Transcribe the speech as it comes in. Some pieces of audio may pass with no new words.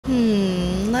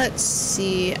Let's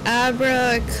see.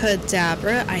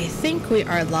 Abracadabra. I think we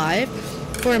are live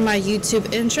for my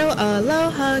YouTube intro.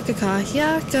 Aloha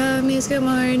kakahiyaka means good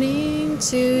morning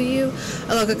to you.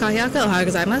 Aloha kakahiyaka. Ohayou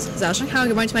gozaimasu. Zaoshin how.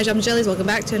 Good morning to my Jump Jellies. Welcome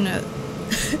back to another.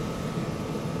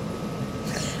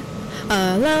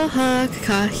 Aloha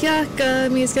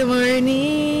kakahiyaka means good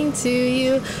morning to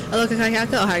you. Aloha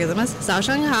kakahiyaka. Ohayou gozaimasu.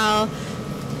 Zaoshin how.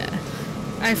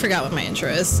 I forgot what my intro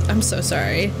is. I'm so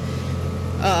sorry.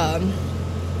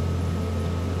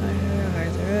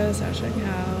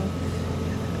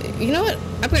 You know what?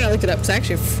 I'm gonna look it up because I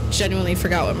actually genuinely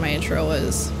forgot what my intro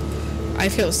was. I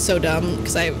feel so dumb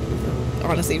because I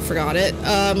honestly forgot it.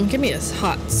 Give me a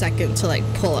hot second to like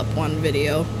pull up one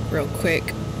video real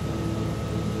quick.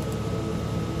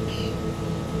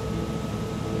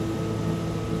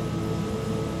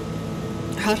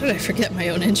 How did I forget my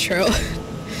own intro?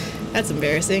 That's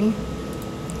embarrassing.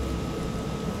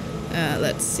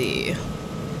 Let's see.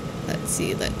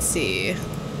 Let's see.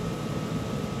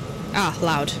 Ah,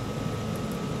 loud.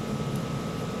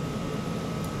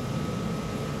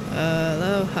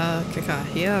 Aloha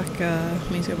kakahiyaka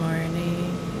means good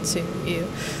morning to you.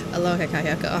 Aloha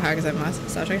kakahiyaka. Ohayou gozaimasu.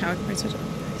 Stop how can I switch up?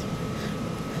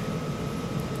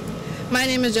 My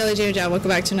name is Jelly Jam Jam. Welcome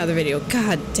back to another video.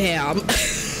 God damn.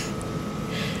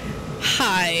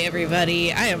 Hi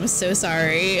everybody. I am so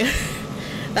sorry.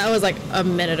 That was like a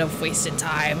minute of wasted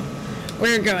time.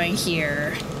 We're going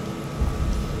here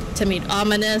to meet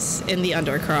Ominous in the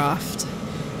Undercroft.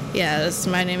 Yes,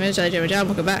 my name is Jelly Jam Jam.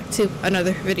 Welcome back to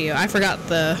another video. I forgot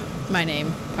my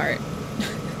name part.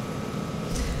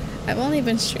 I've only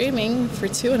been streaming for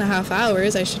 2.5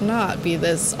 hours. I should not be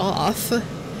this off.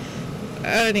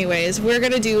 Anyways, we're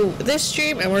gonna do this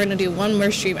stream and we're gonna do one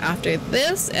more stream after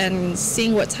this, and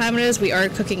seeing what time it is. We are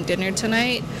cooking dinner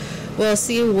tonight. We'll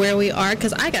see where we are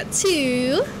because I got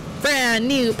 2 brand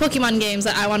new Pokemon games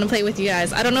that I want to play with you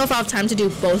guys. I don't know if I'll have time to do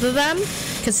both of them,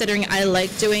 considering I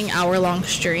like doing hour-long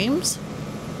streams.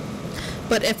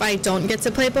 But if I don't get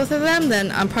to play both of them, then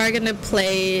I'm probably going to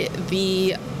play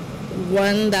the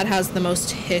one that has the most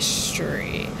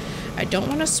history. I don't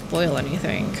want to spoil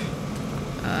anything.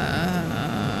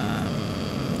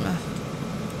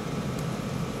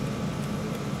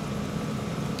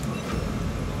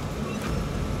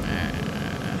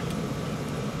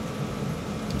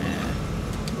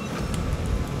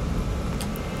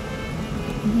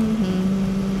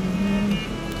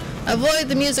 Avoid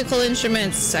the musical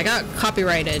instruments. I got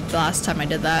copyrighted the last time I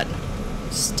did that.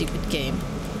 Stupid game.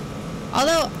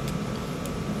 Although,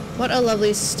 what a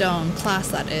lovely stone class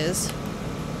that is.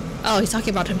 Oh, he's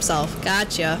talking about himself.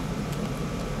 Gotcha.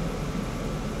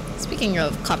 Speaking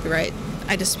of copyright,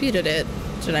 I disputed it.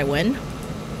 Did I win?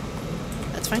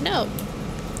 Let's find out.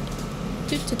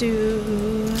 Do-do-do.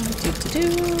 Do-do-do.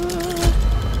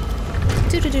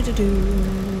 Do-do-do-do-do.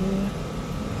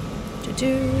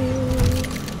 Do-do.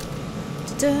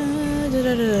 Da da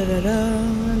da da da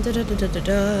da da da da da da da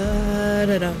da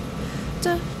da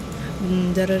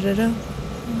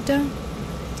da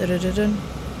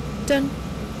da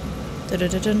da da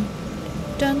da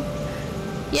da.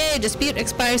 Yay! Dispute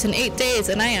expires in 8 days,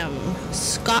 and I am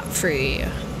scot-free.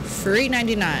 Free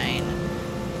 99.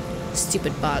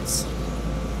 Stupid bots.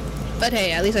 But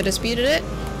hey, at least I disputed it.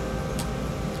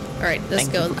 All right, let's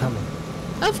go. Thank you for coming.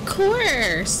 Of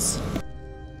course.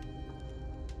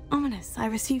 Ominous, I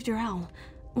received your owl.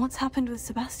 What's happened with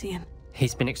Sebastian?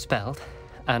 He's been expelled,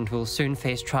 and will soon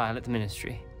face trial at the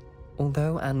Ministry.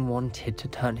 Although Anne wanted to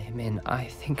turn him in, I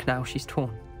think now she's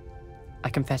torn. I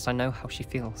confess I know how she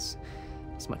feels.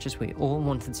 As much as we all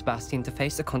wanted Sebastian to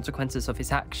face the consequences of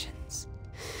his actions.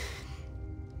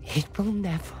 It will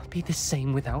never be the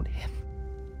same without him.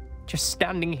 Just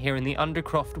standing here in the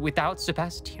Undercroft without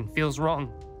Sebastian feels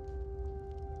wrong.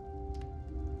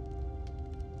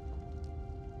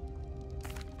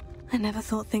 I never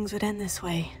thought things would end this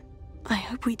way. I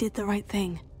hope we did the right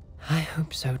thing. I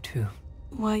hope so too.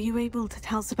 Were you able to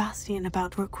tell Sebastian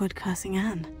about Rookwood cursing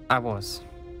Anne? I was.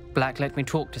 Black let me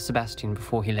talk to Sebastian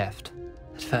before he left.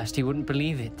 At first he wouldn't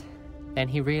believe it. Then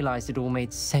he realized it all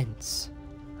made sense.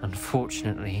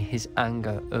 Unfortunately, his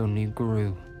anger only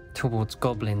grew towards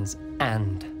goblins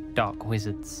and dark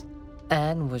wizards.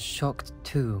 Anne was shocked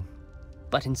too,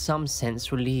 but in some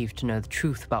sense relieved to know the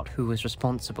truth about who was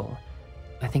responsible.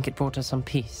 I think it brought her some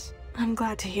peace. I'm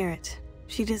glad to hear it.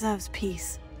 She deserves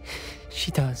peace. She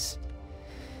does.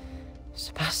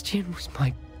 Sebastian was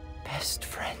my best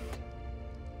friend.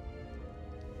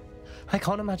 I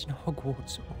can't imagine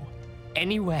Hogwarts or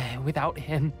anywhere without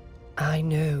him. I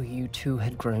know you two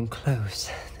had grown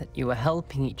close, that you were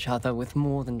helping each other with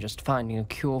more than just finding a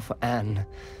cure for Anne.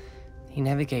 He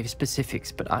never gave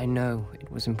specifics, but I know it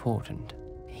was important.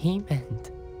 He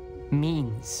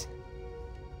means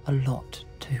a lot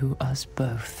to us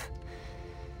both.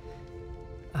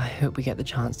 I hope we get the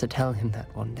chance to tell him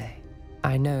that one day.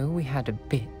 I know we had a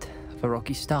bit of a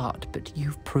rocky start, but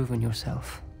you've proven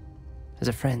yourself as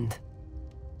a friend.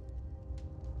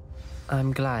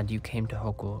 I'm glad you came to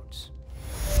Hogwarts.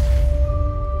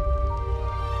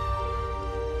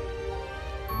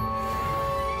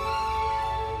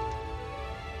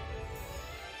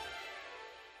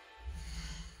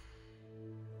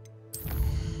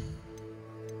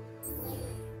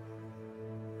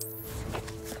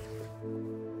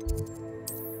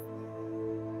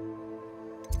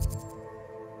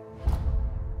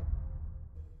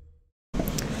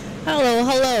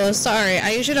 Hello, sorry,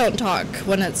 I usually don't talk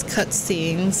when it's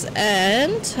cutscenes,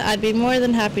 and I'd be more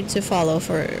than happy to follow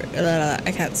for,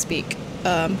 I can't speak,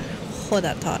 hold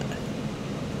that thought.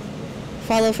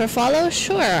 Follow for follow?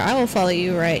 Sure, I will follow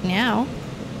you right now.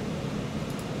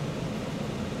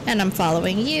 And I'm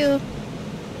following you.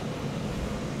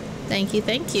 Thank you,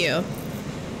 thank you.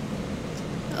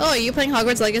 Oh, are you playing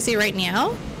Hogwarts Legacy right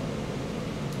now?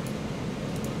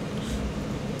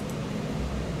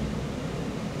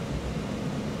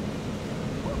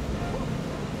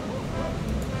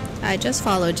 I just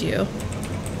followed you.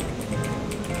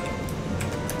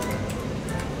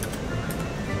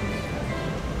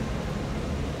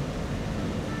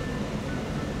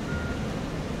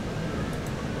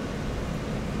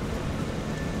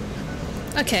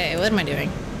 Okay, what am I doing?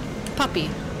 Poppy.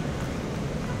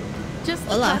 Just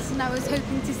the person I was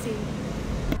hoping to see.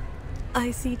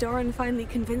 I see Doran finally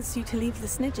convinced you to leave the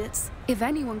Snidgets. If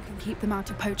anyone can keep them out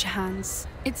of poacher hands,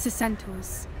 it's the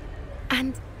Centaurs.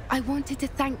 And I wanted to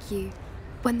thank you.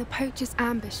 When the poachers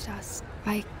ambushed us,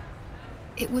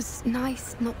 it was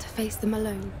nice not to face them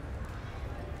alone.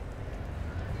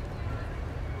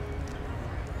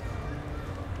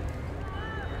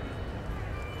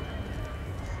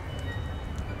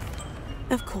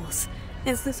 Of course.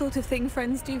 It's the sort of thing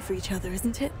friends do for each other,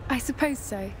 isn't it? I suppose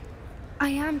so. I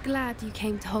am glad you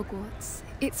came to Hogwarts.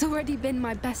 It's already been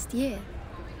my best year.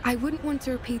 I wouldn't want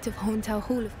a repeat of Horntail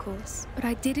Hall, of course, but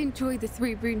I did enjoy the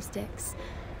Three Broomsticks.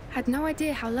 Had no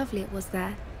idea how lovely it was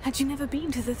there. Had you never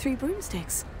been to the Three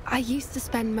Broomsticks? I used to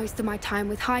spend most of my time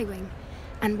with Highwing,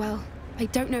 and well, I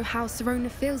don't know how Serona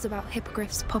feels about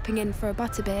hippogriffs popping in for a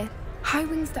butterbeer.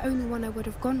 Highwing's the only one I would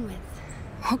have gone with.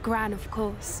 Or Gran, of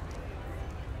course.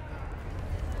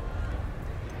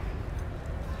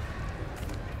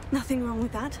 Nothing wrong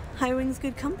with that. Highwing's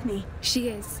good company. She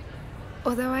is.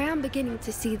 Although I am beginning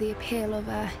to see the appeal of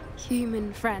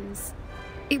human friends.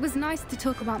 It was nice to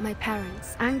talk about my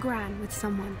parents and Gran with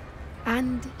someone,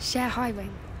 and share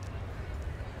Highwing.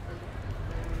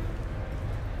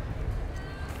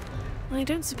 I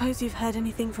don't suppose you've heard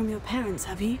anything from your parents,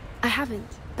 have you? I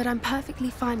haven't, but I'm perfectly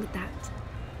fine with that.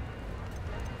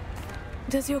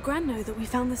 Does your Gran know that we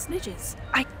found the Snidgets?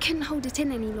 I couldn't hold it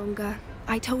in any longer.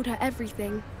 I told her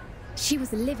everything. She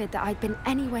was livid that I'd been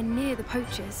anywhere near the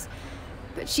poachers,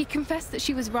 but she confessed that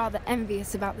she was rather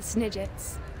envious about the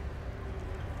Snidgets.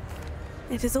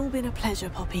 It has all been a pleasure,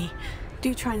 Poppy.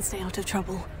 Do try and stay out of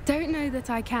trouble. Don't know that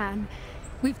I can.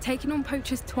 We've taken on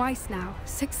poachers twice now,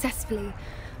 successfully.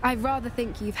 I rather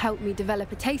think you've helped me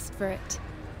develop a taste for it.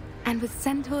 And with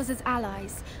centaurs as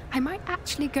allies, I might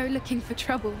actually go looking for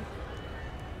trouble.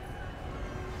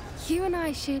 You and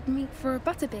I should meet for a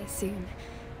butterbeer soon.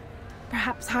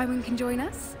 Perhaps Highwing can join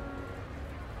us?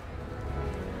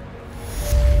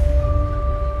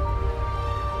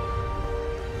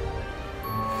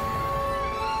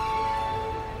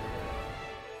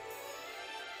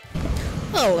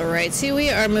 Alright, so we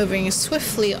are moving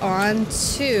swiftly on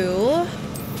to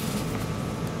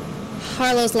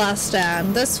Harlow's Last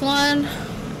Stand. This one,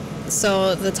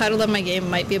 so the title of my game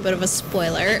might be a bit of a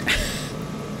spoiler.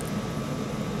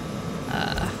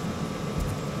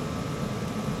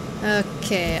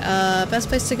 Okay, best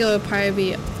place to go would probably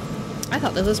be... I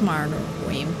thought this was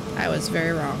Marnweem. I was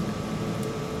very wrong.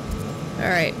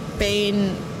 Alright,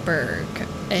 Baneburg.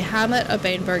 A hamlet of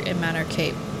Baneburg in Manor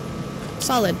Cape.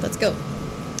 Solid, let's go.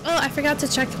 Oh, I forgot to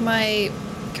check my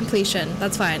completion.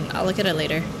 That's fine, I'll look at it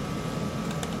later.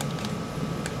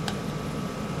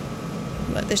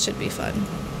 But this should be fun.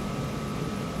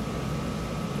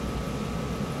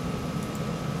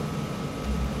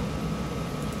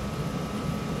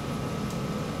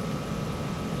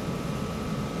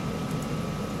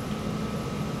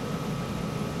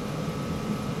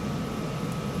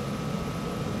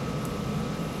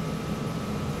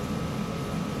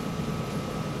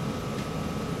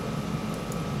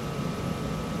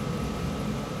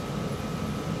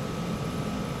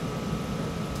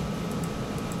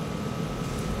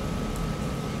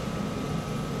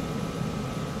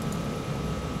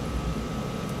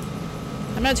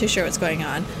 I'm not too sure what's going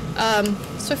on.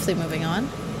 Swiftly moving on.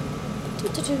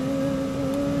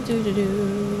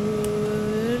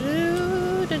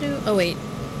 Oh, wait.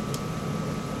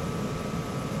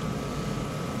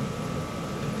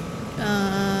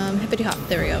 Hippity hop.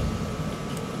 There we go.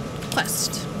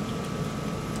 Quest.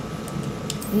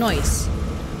 Noise.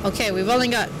 Okay, we've only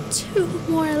got 2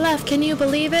 more left. Can you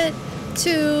believe it?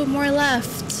 2 more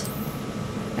left.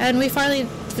 And we finally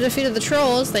defeated the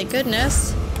trolls, thank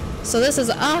goodness. So this is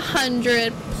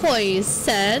 100 points.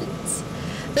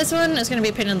 This one is going to be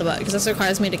a pain in the butt because this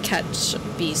requires me to catch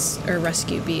beasts or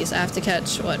rescue beasts. I have to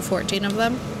catch, what, 14 of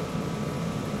them?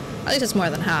 At least it's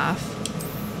more than half.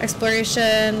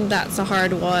 Exploration, that's a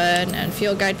hard one. And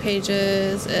field guide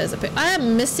pages is a I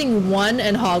am missing 1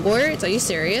 in Hogwarts. Are you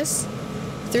serious?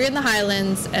 3 in the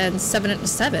Highlands and 7.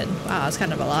 Wow, that's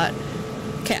kind of a lot.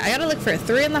 Okay, I gotta look for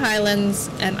 3 in the Highlands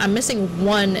and I'm missing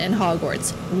 1 in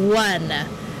Hogwarts. 1.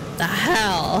 The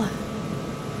hell?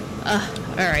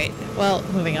 Alright. Well,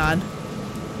 moving on.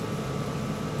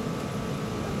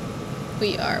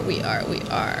 We are. We're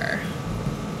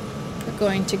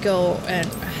going to go and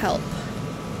help.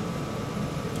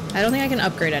 I don't think I can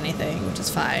upgrade anything, which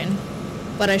is fine.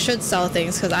 But I should sell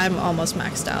things because I'm almost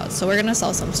maxed out. So we're gonna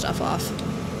sell some stuff off.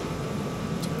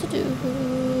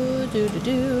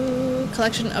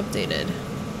 Collection updated.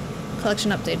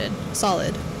 Collection updated.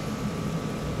 Solid.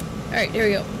 Alright, here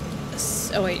we go.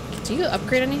 Oh wait, do you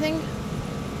upgrade anything?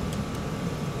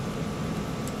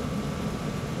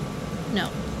 No.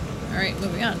 Alright,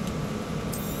 moving on.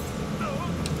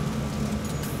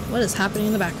 What is happening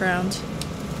in the background?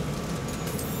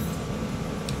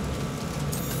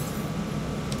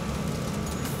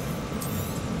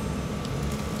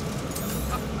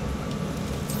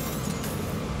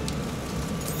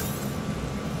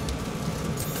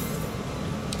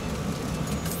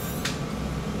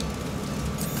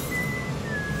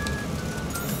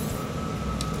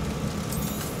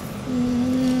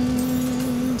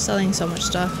 Selling so much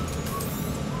stuff.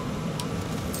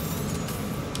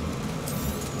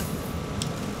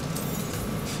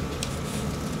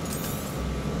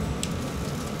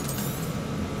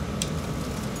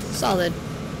 Solid.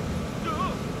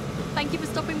 Thank you for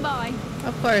stopping by.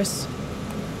 Of course.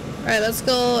 Alright, let's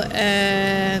go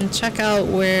and check out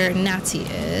where Natty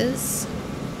is.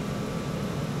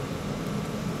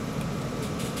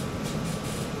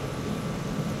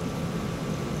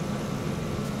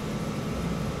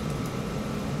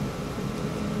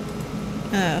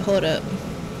 Hold up.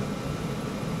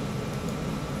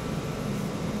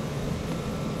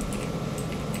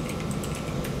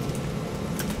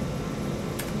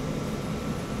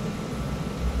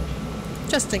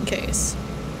 Just in case.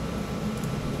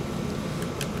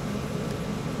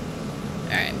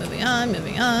 Alright, moving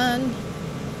on.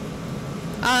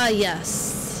 Ah,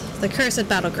 yes. The cursed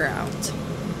battleground.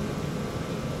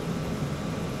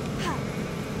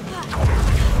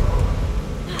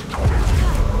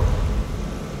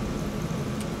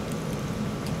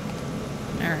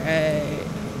 Alright.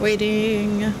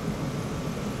 Waiting.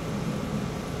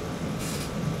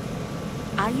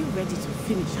 Are you ready to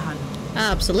finish Harlow?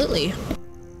 Absolutely.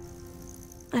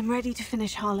 I'm ready to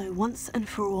finish Harlow once and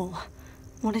for all.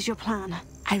 What is your plan?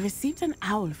 I received an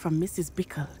owl from Mrs.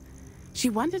 Bickle. She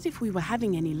wondered if we were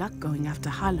having any luck going after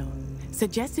Harlow.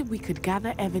 Suggested we could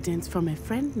gather evidence from a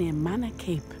friend near Manor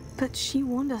Cape. But she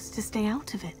warned us to stay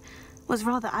out of it. Was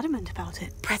rather adamant about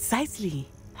it. Precisely.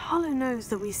 Harlow knows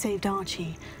that we saved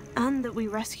Archie, and that we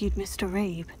rescued Mr.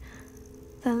 Rabe.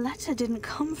 The letter didn't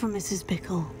come from Mrs.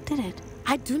 Bickle, did it?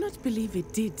 I do not believe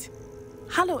it did.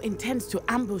 Harlow intends to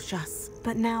ambush us.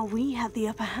 But now we have the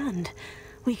upper hand.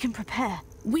 We can prepare.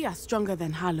 We are stronger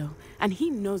than Harlow, and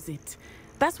he knows it.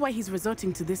 That's why he's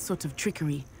resorting to this sort of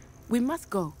trickery. We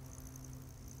must go.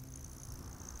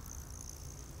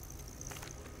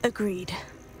 Agreed.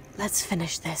 Let's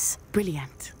finish this.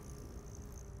 Brilliant.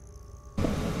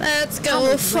 Let's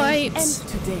go fight. End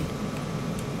today.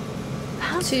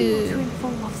 Perhaps you want to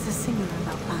inform Officer Singer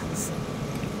about plans.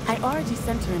 I already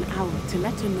sent her an owl to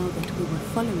let her know that we were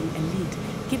following a lead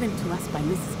given to us by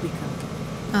Mrs. Bickle.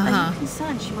 Are you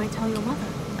concerned she might tell your mother?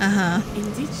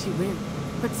 Indeed she will.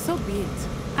 But so be it.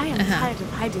 I am tired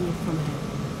of hiding it from her.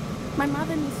 My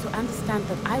mother needs to understand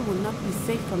that I will not be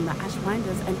safe from the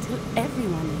Ashwinders until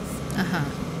everyone is.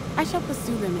 I shall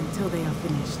pursue them until they are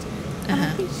finished. And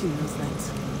I think she knows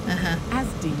that. As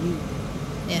do you.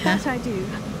 That I do.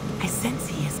 I sense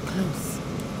he is close.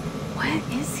 Where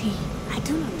is he? I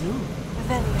do not know.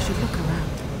 Revelio. I should look around.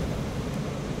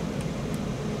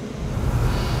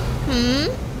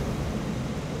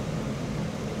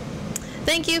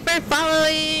 Thank you for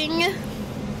following.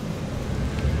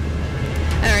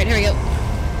 Alright, here we go.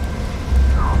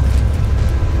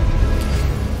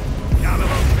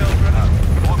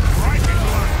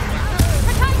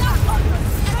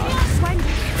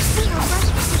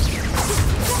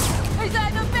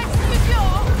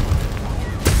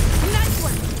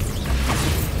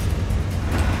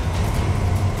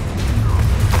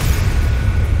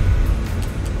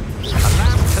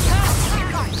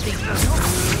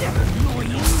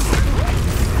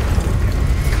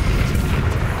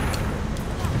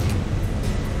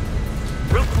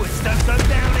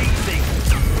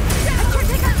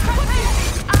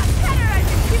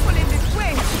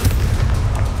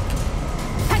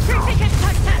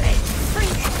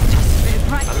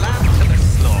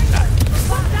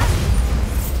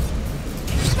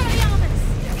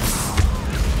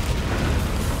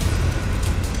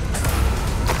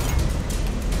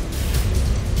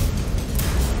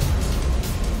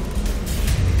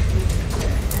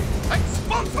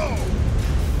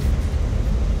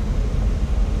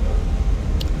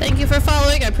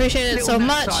 appreciate it so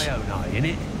much. Sione in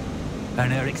it,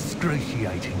 and her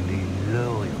excruciatingly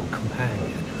loyal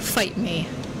companion. Fight me.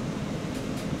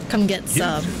 Come get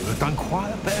some. You two have done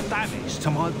quite a bit of damage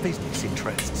to my business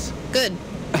interests. Good.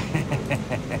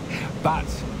 But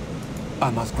I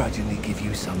must grudgingly give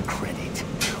you some credit.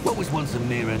 What was once a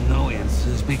mere annoyance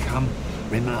has become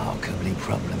remarkably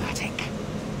problematic.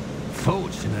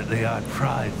 Fortunately, I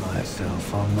pride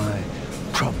myself on my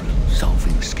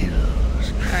problem-solving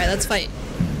skills. Alright, let's fight.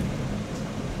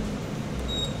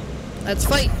 Let's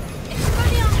fight.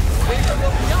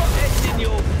 In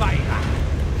your favor.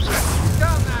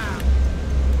 Come now.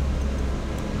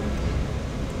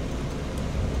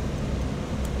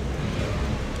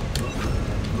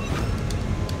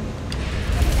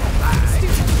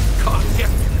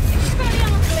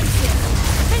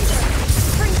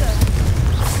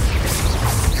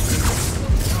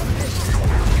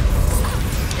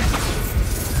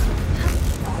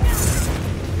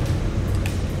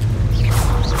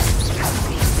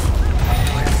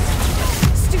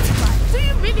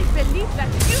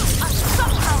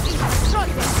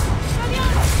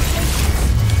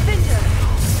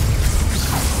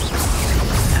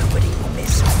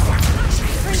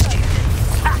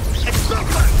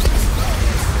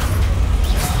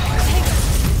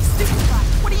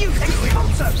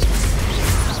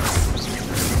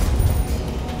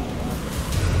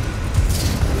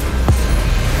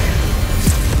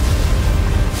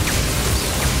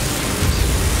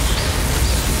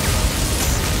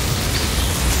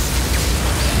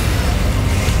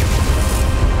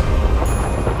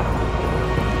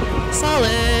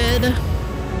 Solid.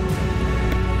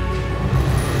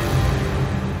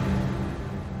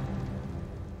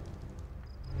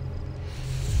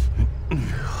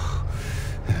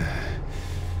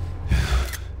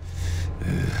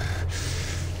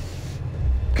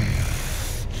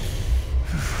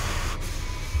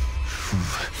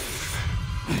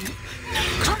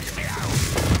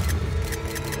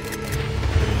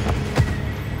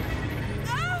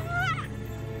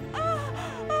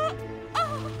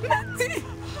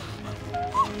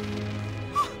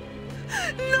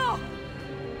 No!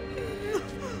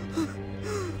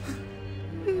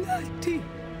 Natty!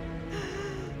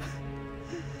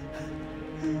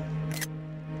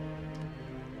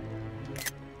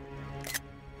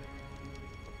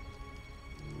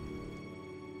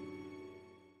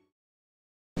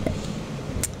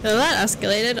 So that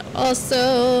escalated.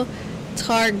 Also,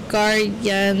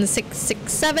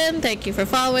 Targaryen667, thank you for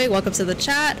following. Welcome to the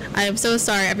chat. I am so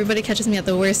sorry. Everybody catches me at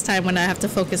the worst time when I have to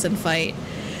focus and fight.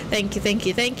 Thank you, thank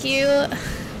you, thank you.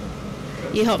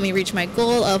 You helped me reach my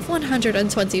goal of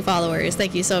 120 followers.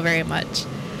 Thank you so very much.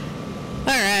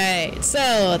 Alright,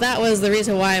 so that was the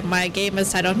reason why my game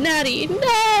is titled Natty.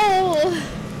 No!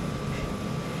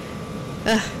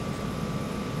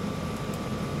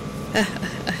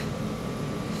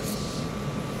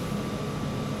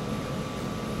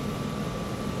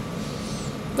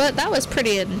 But that was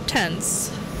pretty intense.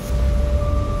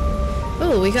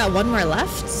 Oh, we got one more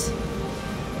left?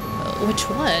 Which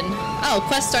one? Oh,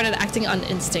 quest started acting on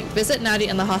instinct. Visit Natty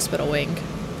in the hospital wing.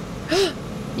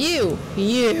 You!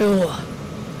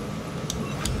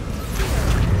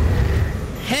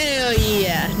 Hell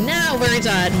yeah! Now we're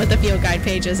done with the field guide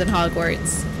pages in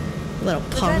Hogwarts. Little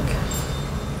punk.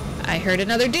 I heard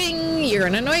another ding! You're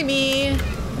gonna annoy me!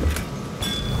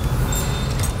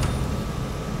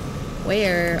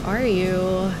 Where are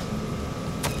you?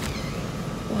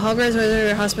 Hogwarts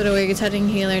Wizard Hospital where you're attending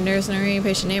healer, nurse, and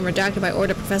patient name redacted by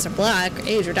order Professor Black.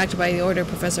 Age redacted by the order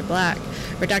Professor Black.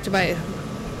 Redacted by...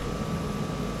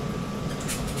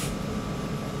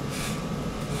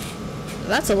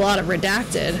 That's a lot of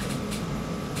redacted.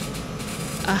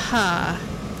 Aha.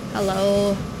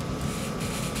 Hello.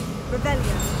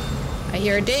 Rebellion. I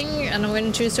hear a ding and I'm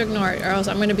going to choose to ignore it or else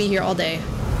I'm going to be here all day.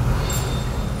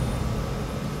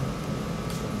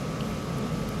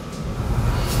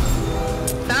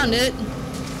 Found it.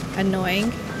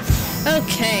 Annoying.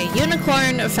 Okay,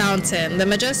 Unicorn Fountain. The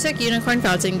majestic Unicorn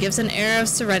Fountain gives an air of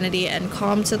serenity and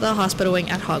calm to the hospital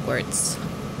wing at Hogwarts.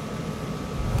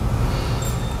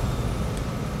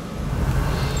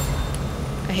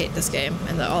 I hate this game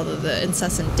and all of the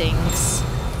incessant dings.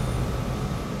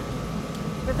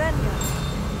 Rebellion.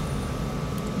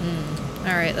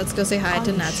 Alright, let's go say hi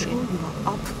to Natty. Are you sure you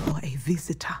are up for a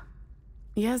visitor?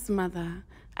 Yes, Mother.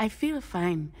 I feel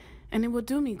fine, and it will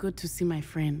do me good to see my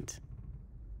friend.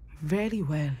 Very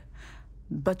well.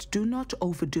 But do not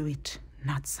overdo it,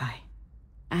 Natsai.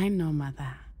 I know,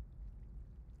 Mother.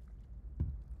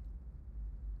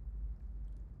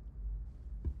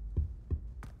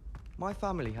 My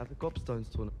family have the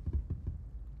gobstones tournament.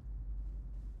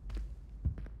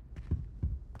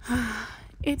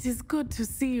 It is good to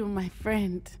see you, my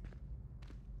friend.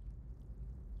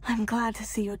 I'm glad to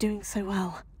see you're doing so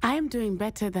well. I am doing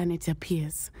better than it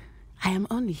appears. I am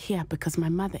only here because my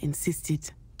mother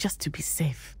insisted, just to be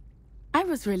safe. I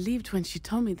was relieved when she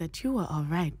told me that you were all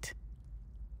right.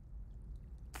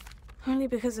 Only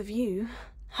because of you.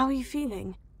 How are you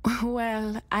feeling?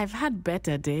 Well, I've had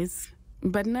better days,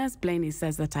 but Nurse Blaney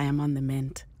says that I am on the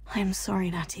mend. I am sorry,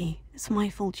 Natty. It's my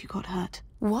fault you got hurt.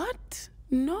 What?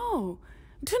 No.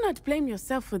 Do not blame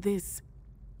yourself for this.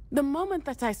 The moment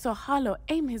that I saw Harlow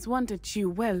aim his wand at you,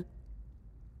 well...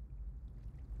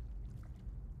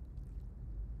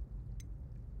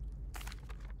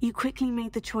 You quickly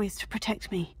made the choice to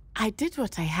protect me. I did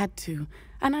what I had to,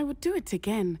 and I would do it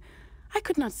again. I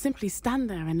could not simply stand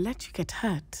there and let you get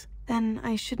hurt. Then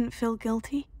I shouldn't feel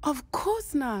guilty? Of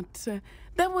course not.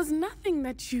 There was nothing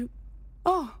that you...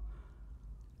 Oh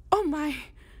my...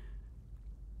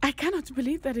 I cannot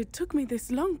believe that it took me this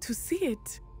long to see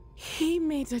it. He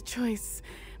made a choice,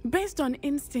 based on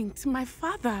instinct. My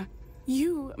father,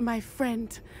 you, my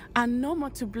friend, are no more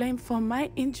to blame for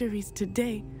my injuries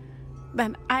today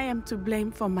than I am to blame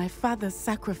for my father's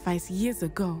sacrifice years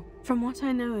ago. From what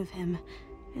I know of him,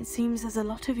 it seems there's a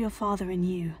lot of your father in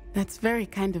you. That's very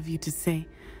kind of you to say.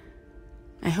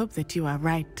 I hope that you are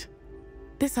right.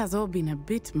 This has all been a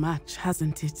bit much,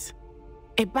 hasn't it?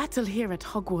 A battle here at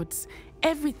Hogwarts,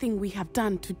 everything we have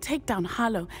done to take down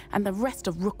Harlow and the rest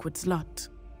of Rookwood's lot.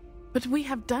 But we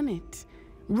have done it.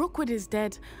 Rookwood is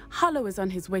dead, Harlow is on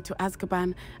his way to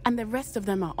Azkaban, and the rest of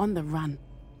them are on the run.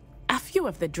 A few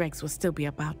of the dregs will still be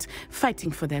about,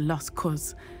 fighting for their lost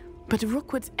cause. But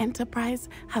Rookwood's enterprise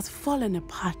has fallen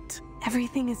apart.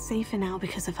 Everything is safer now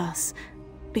because of us.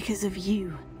 Because of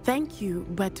you. Thank you,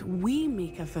 but we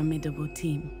make a formidable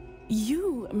team.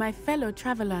 You, my fellow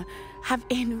traveler, have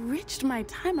enriched my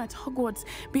time at Hogwarts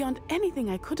beyond anything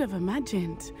I could have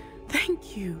imagined.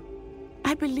 Thank you.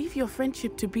 I believe your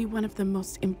friendship to be one of the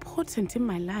most important in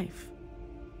my life.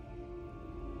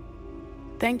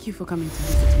 Thank you for coming to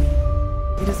visit me.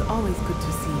 It is always good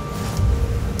to see you.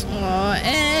 Oh,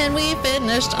 and we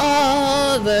finished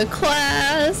all the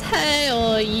class.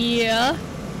 Hell yeah.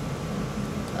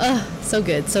 So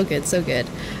good, so good, so good.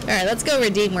 Alright, let's go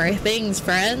redeem our things,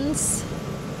 friends.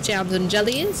 Jams and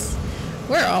jellies.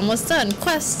 We're almost done.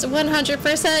 Quest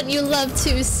 100%. You love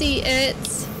to see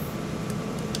it.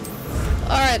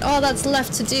 Alright, all that's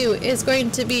left to do is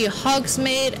going to be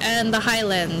Hogsmeade and the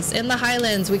Highlands. In the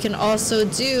Highlands, we can also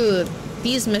do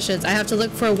these missions. I have to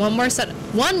look for one more set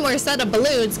of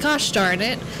balloons. Gosh darn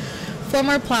it. 4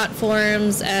 more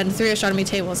platforms and 3 astronomy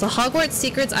tables. The Hogwarts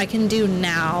secrets I can do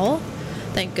now.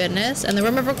 Thank goodness. And the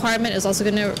room of requirement is also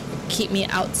going to keep me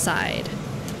outside.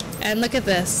 And look at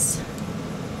this.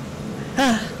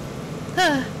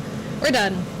 We're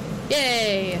done.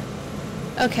 Yay.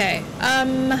 Okay.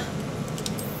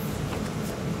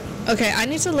 Okay, I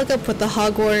need to look up what the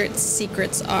Hogwarts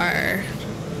secrets are.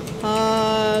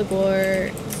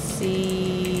 Hogwarts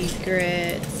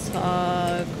secrets.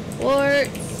 Hogwarts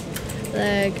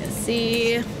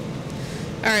legacy.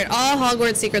 Alright, all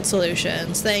Hogwarts secret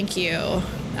solutions. Thank you,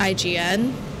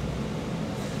 IGN.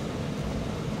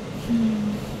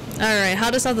 Alright,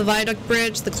 how to solve the viaduct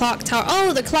bridge, the clock tower.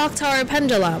 Oh, the clock tower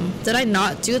pendulum. Did I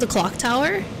not do the clock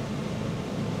tower?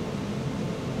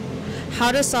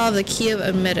 How to solve the key of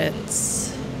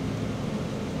admittance.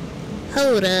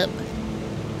 Hold up.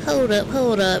 Hold up,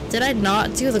 hold up. Did I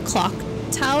not do the clock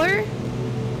tower?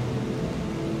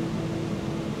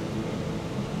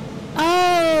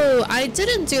 Oh, I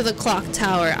didn't do the clock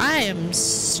tower. I am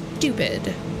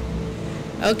stupid.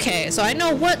 Okay, so I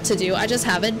know what to do. I just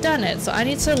haven't done it. So I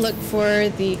need to look for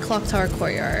the clock tower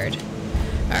courtyard.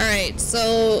 Alright,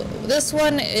 so this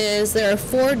one is, there are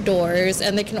 4 doors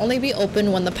and they can only be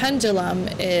opened when the pendulum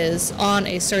is on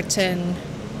a certain,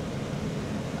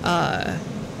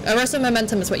 arrested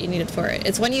momentum is what you needed for it.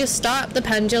 It's when you stop the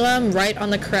pendulum right on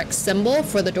the correct symbol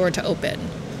for the door to open.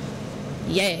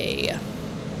 Yay.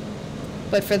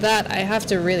 But for that, I have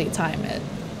to really time it.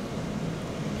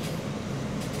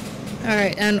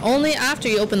 Alright, and only after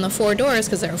you open the 4 doors,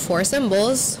 because there are 4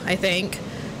 symbols, I think,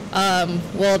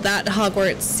 will that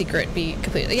Hogwarts secret be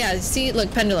completed. Yeah, see,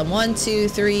 look, pendulum. 1, 2,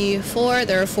 3, 4.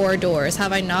 There are 4 doors.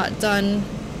 Have I not done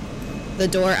the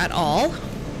door at all?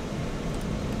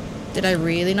 Did I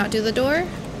really not do the door?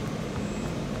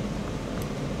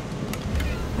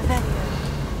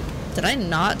 Did I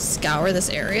not scour this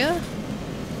area?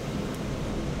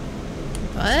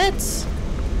 What?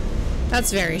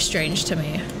 That's very strange to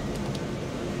me.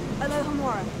 Hello,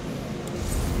 Hamora.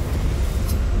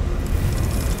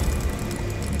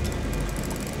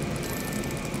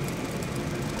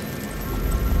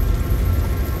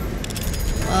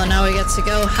 Well, now we get to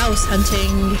go house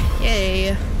hunting.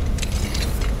 Yay.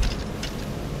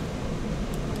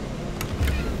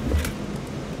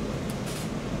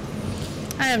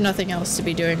 I have nothing else to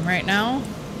be doing right now.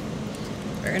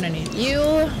 We're gonna need you,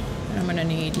 and I'm gonna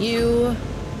need you,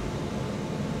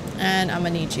 and I'm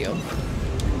gonna need you.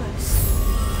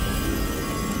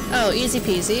 Oh, easy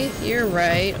peasy. You're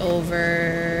right.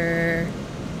 Over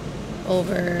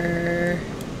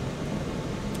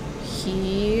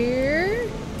here?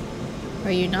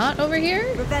 Are you not over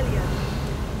here? Rebellion.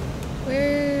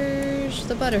 Where's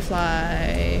the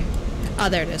butterfly? Ah,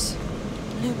 there it is.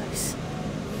 Lumos.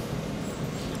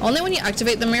 Only when you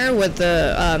activate the mirror would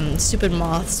the stupid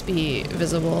moths be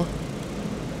visible.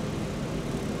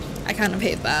 I kind of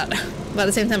hate that. But at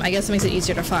the same time, I guess it makes it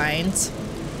easier to find. It's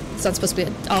not supposed to be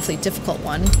an awfully difficult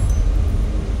one.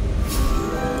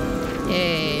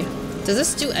 Yay. Does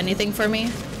this do anything for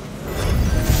me?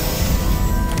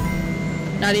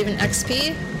 Not even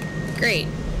XP? Great.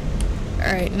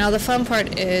 Alright, now the fun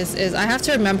part is I have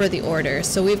to remember the order.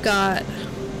 So we've got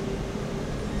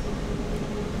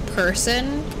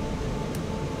person,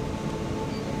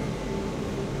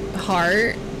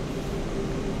 heart,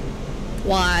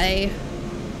 Y,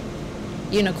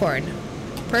 unicorn.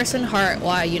 Person, heart,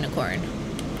 Y, unicorn.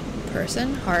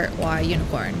 Person, heart, Y,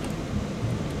 unicorn.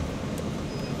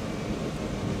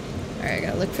 Alright, I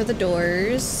gotta look for the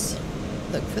doors.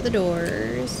 Look for the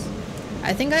doors.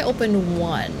 I think I opened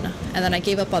one, and then I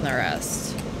gave up on the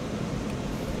rest.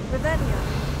 Rebellion.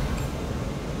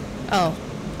 Oh,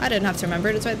 I didn't have to remember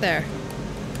it. It's right there.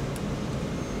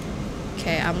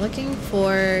 Okay, I'm looking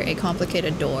for a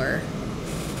complicated door.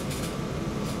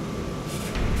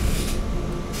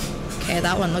 Okay,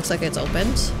 that one looks like it's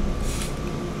opened.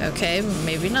 Okay,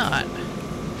 maybe not.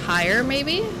 Higher,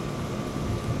 maybe?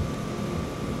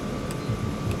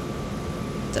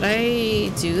 Did I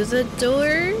do the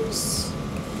doors?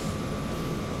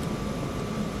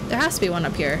 There has to be one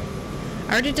up here.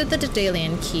 I already did the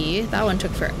Daedalian key. That one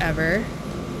took forever.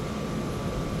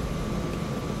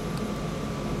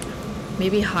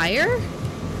 Maybe higher?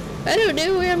 I don't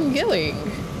know where I'm going.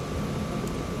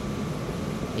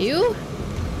 You?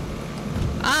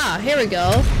 Ah, here we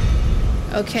go.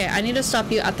 Okay, I need to stop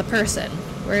you at the person.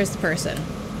 Where is the person?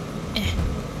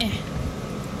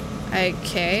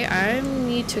 Okay, I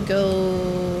need to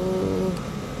go...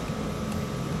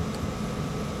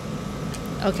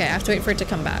 Okay, I have to wait for it to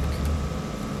come back.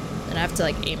 And I have to,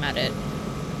 like, aim at it.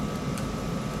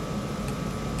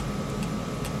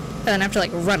 And then I have to,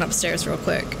 like, run upstairs real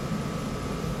quick.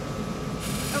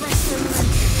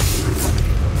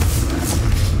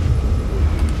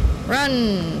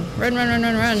 Run! Run, run, run,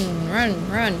 run, run, run,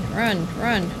 run, run,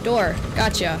 run. Door.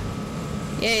 Gotcha.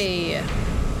 Yay.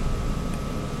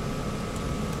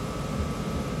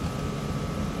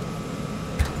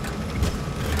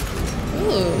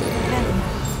 Ooh.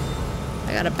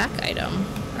 I got a back item.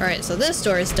 Alright, so this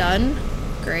door is done.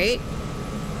 Great.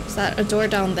 Is that a door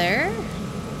down there?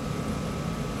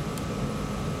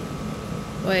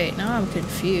 Wait, now I'm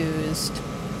confused.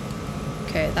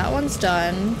 Okay, that one's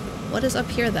done. What is up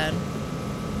here then?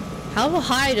 How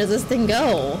high does this thing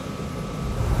go?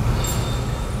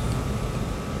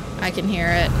 I can hear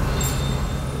it.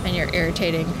 And you're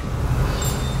irritating.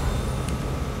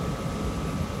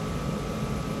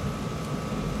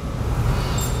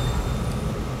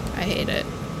 I hate it.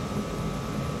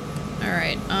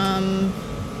 Alright,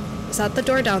 is that the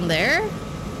door down there?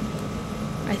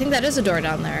 I think that is a door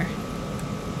down there.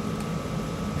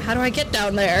 How do I get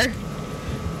down there?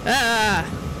 Ah!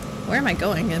 Where am I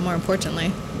going, and more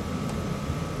importantly?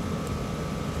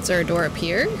 Is there a door up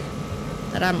here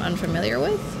that I'm unfamiliar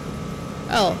with?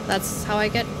 Oh, that's how I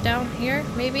get down here,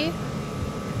 maybe?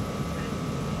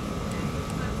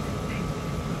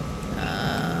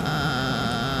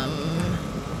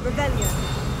 Rebellion.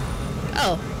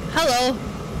 Oh, hello.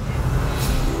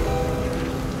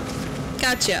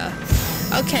 Gotcha.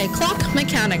 Okay, clock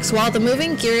mechanics. While the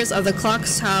moving gears of the clock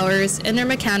tower's inner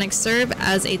mechanics serve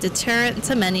as a deterrent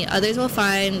to many, others will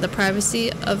find the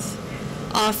privacy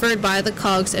offered by the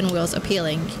cogs and wheels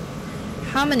appealing.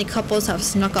 How many couples have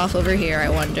snuck off over here, I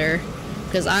wonder?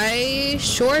 Because I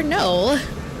sure know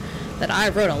that I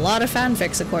wrote a lot of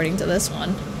fanfics according to this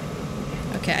one.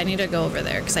 Okay, I need to go over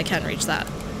there because I can't reach that.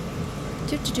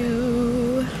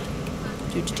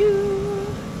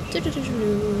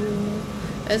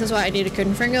 This is why I need a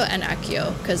Confringo and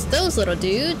Accio, because those little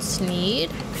dudes need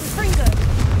Confringo.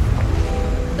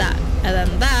 That, and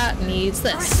then that needs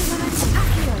this.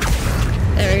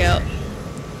 There we go.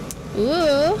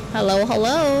 Ooh, hello,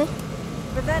 hello.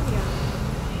 Rebellion.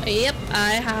 Yep,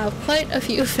 I have quite a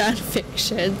few fan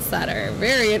fictions that are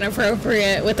very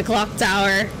inappropriate with the clock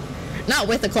tower. Not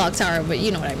with the clock tower, but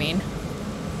you know what I mean.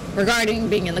 Regarding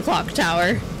being in the clock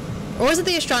tower. Or was it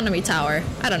the astronomy tower?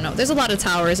 I don't know. There's a lot of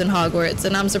towers in Hogwarts,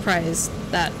 and I'm surprised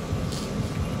that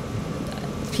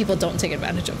people don't take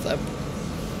advantage of them.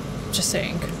 Just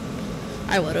saying.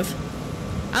 I would've.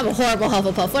 I'm a horrible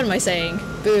Hufflepuff. What am I saying?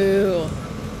 Boo.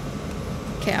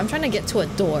 Okay, I'm trying to get to a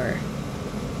door.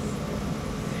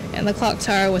 And the clock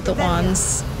tower with the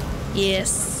wands.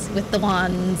 Yes, with the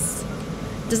wands.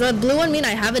 Does that blue one mean I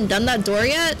haven't done that door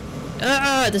yet?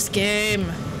 This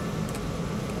game.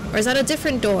 Or is that a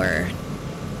different door?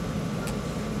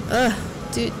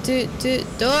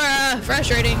 Dora!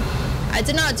 Frustrating. I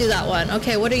did not do that one.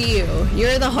 Okay, what are you?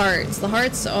 You're the hearts. The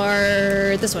hearts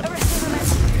are this one.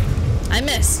 I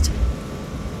missed.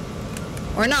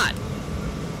 Or not.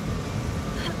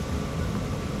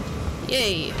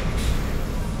 Yay.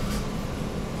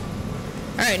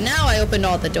 Alright, now I opened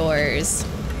all the doors.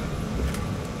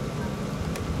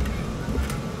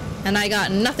 And I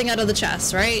got nothing out of the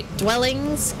chest, right?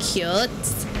 Dwellings, cute.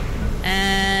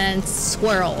 And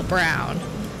squirrel, brown.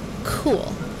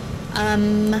 Cool.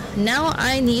 Now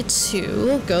I need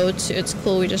to go to, it's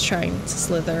cool, we're just trying to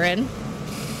slither in.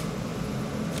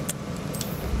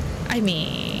 I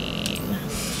mean...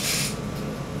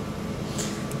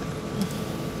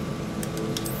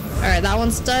 Alright, that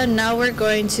one's done. Now we're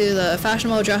going to the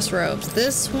fashionable dress robes.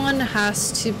 This one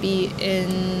has to be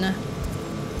in...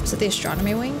 Is it the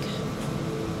astronomy wing?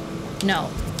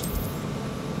 No.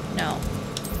 No.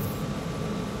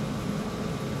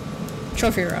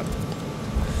 Trophy room.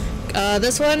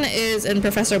 This one is in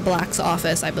Professor Black's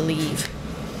office, I believe.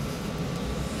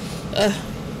 Ugh,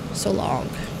 so long.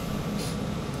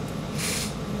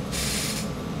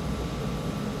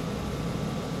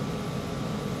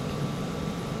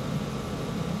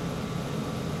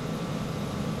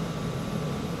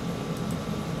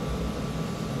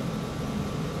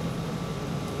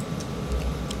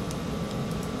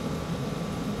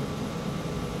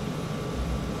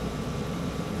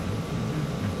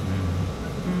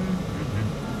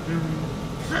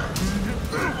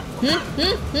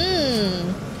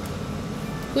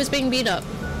 Who's being beat up?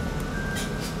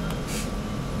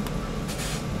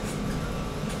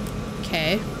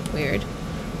 Okay, weird.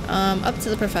 Up to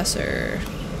the Professor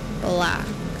Black. I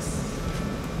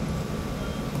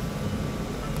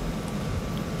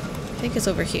think it's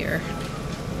over here.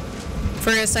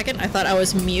 For a second, I thought I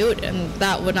was mute, and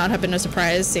that would not have been a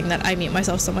surprise, seeing that I mute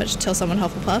myself so much till someone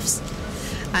Hufflepuffs.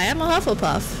 I am a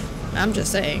Hufflepuff. I'm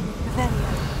just saying.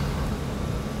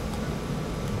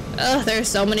 Ugh, there's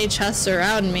so many chests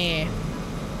around me.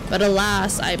 But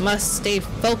alas, I must stay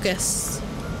focused.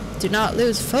 Do not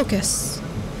lose focus.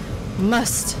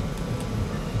 Must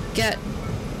get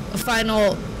a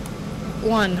final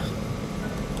one.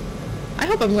 I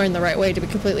hope I'm going the right way, to be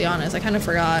completely honest. I kind of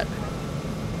forgot.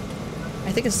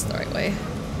 I think it's the right way.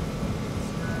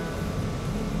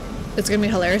 It's gonna be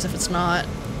hilarious if it's not.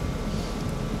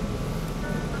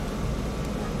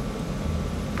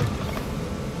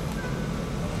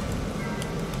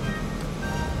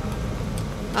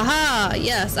 Aha!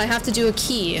 Yes, I have to do a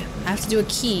key. I have to do a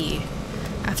key.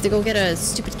 I have to go get a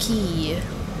stupid key.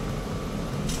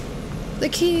 The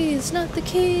keys, not the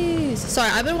keys. Sorry,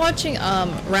 I've been watching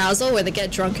Razzle, where they get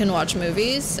drunk and watch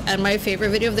movies, and my favorite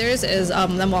video of theirs is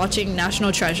them watching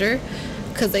National Treasure,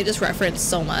 because they just reference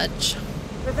so much.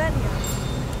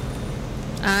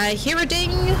 I hear a ding,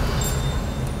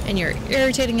 and you're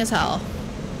irritating as hell.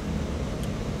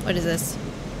 What is this?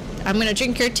 I'm gonna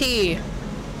drink your tea.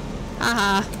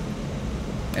 Haha.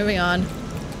 Moving on.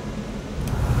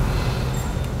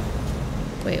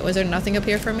 Wait, was there nothing up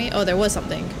here for me? Oh, there was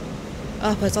something.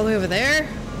 Oh, but it's all the way over there?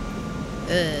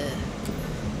 Ugh.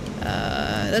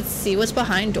 Let's see what's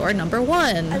behind door number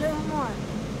 1. A little more.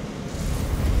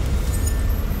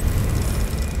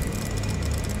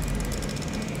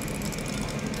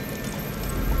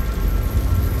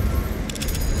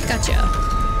 Gotcha.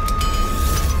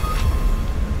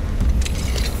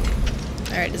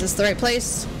 Alright, is this the right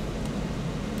place?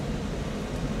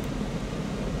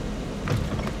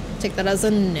 Take that as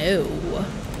a no.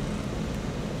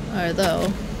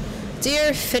 Although,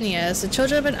 dear Phineas, the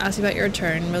children have been asking about your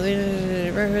return.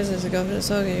 Breakfast is to go for the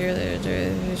soul, get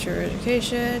your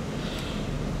education.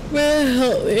 Well,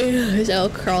 help me. He's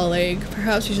out crawling.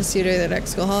 Perhaps we should see her during the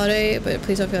next school holiday, but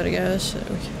please don't fail to get us.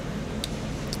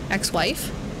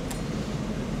 Ex-wife?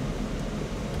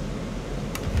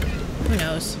 Who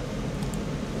knows?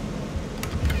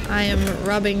 I am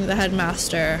robbing the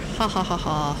headmaster. Ha ha ha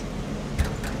ha.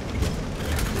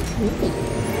 Ooh.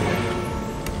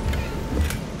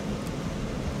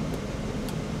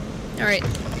 Alright.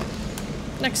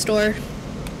 Next door.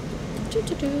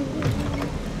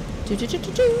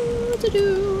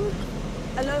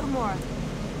 Alohomora.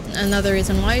 Another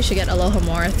reason why you should get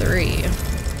Alohomora 3.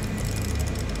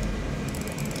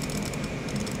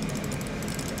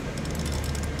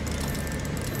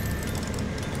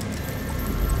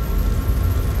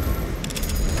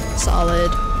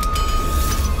 Solid.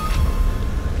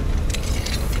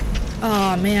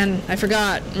 Oh man, I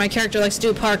forgot. My character likes to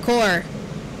do parkour.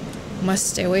 Must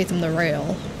stay away from the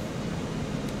rail.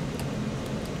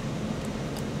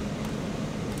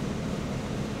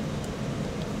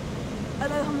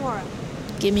 Alohomora.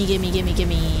 Gimme, gimme, gimme,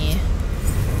 gimme.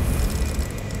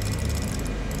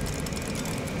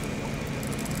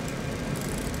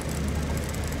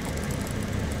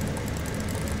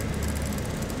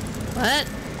 What?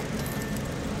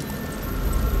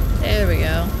 There we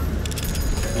go.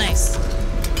 Nice.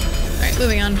 Alright,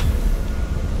 moving on.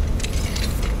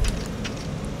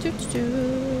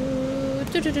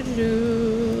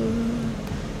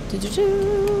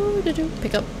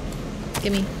 Pick up.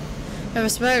 Gimme. I have a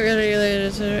spot really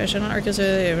related to I shall not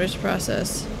reconsider the rich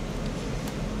process.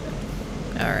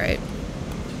 Alright.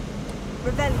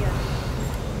 Revelio.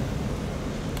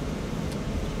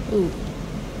 Ooh.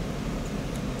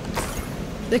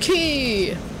 The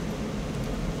key!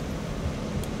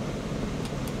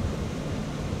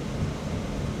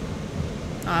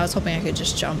 Oh, I was hoping I could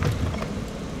just jump.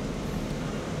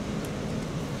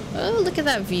 Oh, look at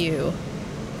that view.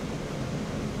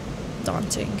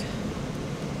 Daunting.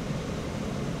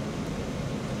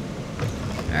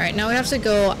 Alright, now we have to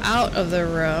go out of the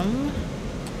room.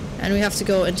 And we have to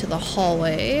go into the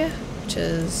hallway, which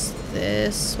is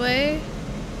this way.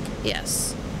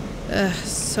 Yes. Ugh,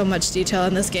 so much detail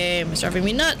in this game. It's driving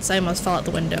me nuts. I almost fell out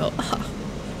the window. Ugh.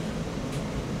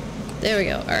 There we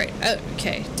go. Alright.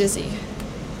 Okay. Dizzy.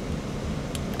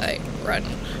 Alright, run.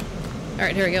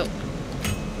 Alright, here we go.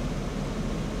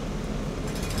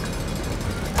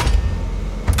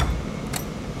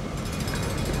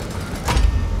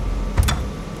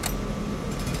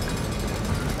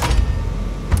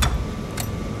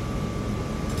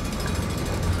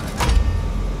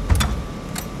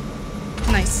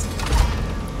 Nice.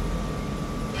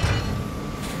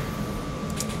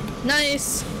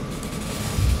 Nice.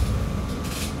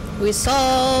 We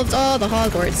solved all the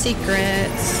Hogwarts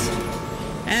secrets.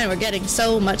 And we're getting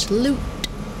so much loot.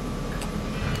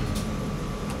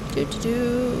 Do do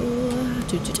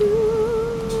do do do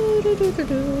do do do do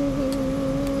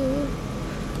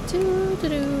do do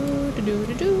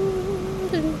do do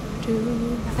do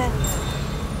do.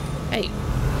 Hey,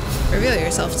 reveal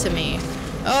yourself to me.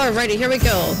 Alrighty, here we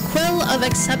go. Quill of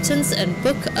Acceptance and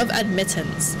Book of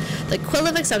Admittance. The Quill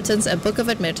of Acceptance and Book of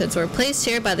Admittance were placed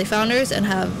here by the founders and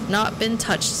have not been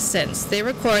touched since. They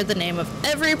record the name of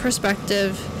every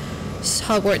prospective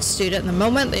Hogwarts student the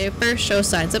moment they first show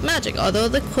signs of magic. Although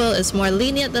the quill is more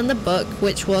lenient than the book,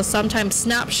 which will sometimes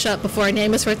snap shut before a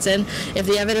name is written if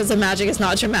the evidence of magic is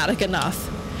not dramatic enough.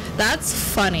 That's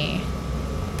funny.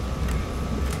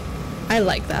 I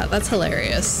like that. That's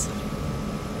hilarious.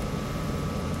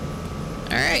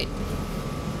 Alright.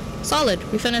 Solid.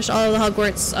 We finished all of the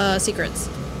Hogwarts secrets.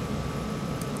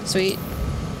 Sweet.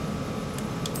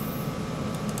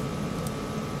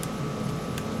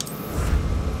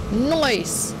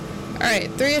 Nice!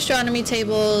 Alright, 3 astronomy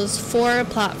tables, 4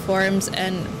 platforms,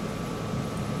 and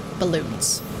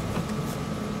balloons.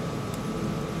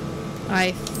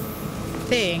 I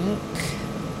think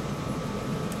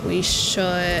we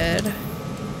should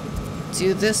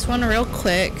do this one real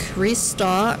quick,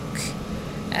 restock,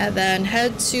 and then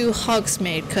head to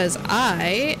Hogsmeade, because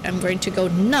I am going to go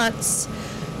nuts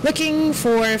looking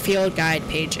for field guide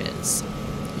pages.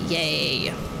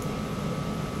 Yay.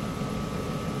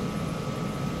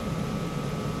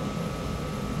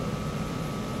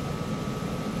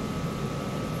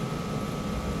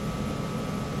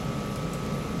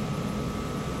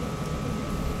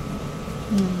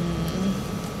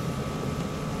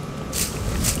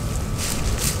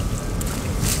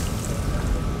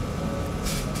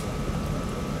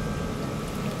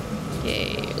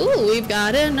 Yay. Ooh, we've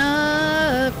got an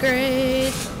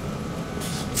upgrade.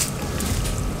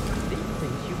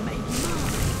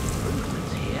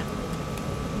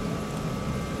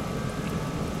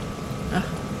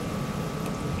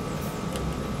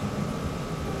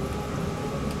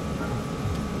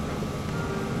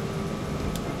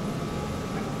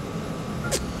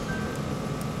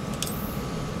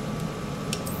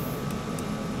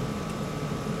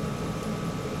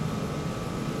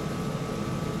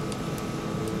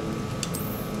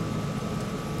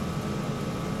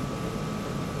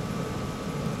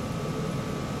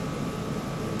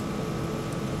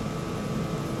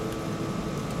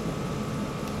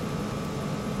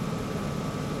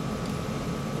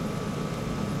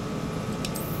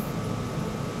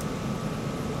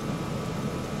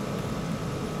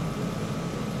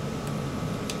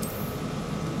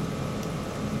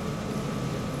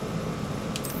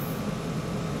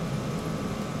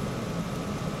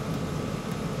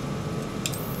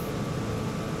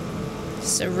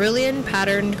 Cerulean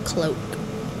patterned cloak.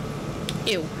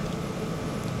 Ew.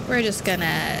 We're just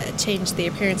gonna change the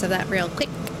appearance of that real quick.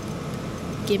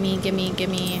 Gimme, gimme,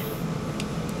 gimme.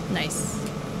 Nice.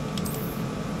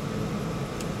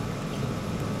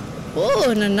 Oh,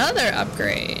 and another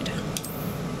upgrade.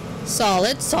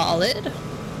 Solid, solid.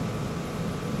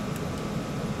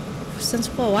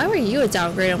 Well, why were you a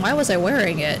downgrade and why was I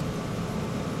wearing it?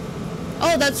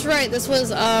 Oh, that's right. This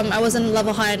was, I wasn't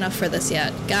level high enough for this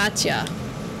yet. Gotcha.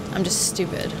 I'm just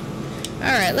stupid.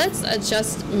 Alright, let's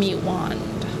adjust meat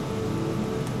wand.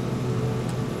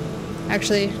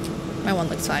 Actually, my wand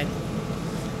looks fine.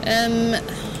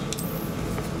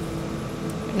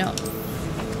 No.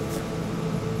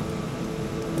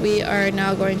 We are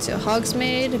now going to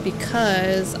Hogsmeade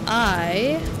because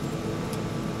I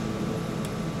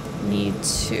need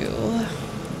to...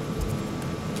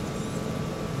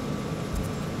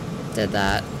 Did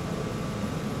that.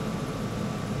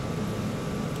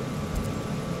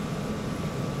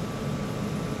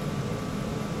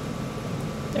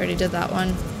 Already did that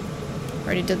one.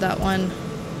 Already did that one.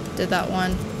 Did that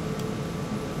one.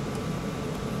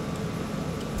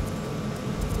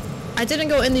 I didn't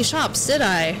go in these shops, did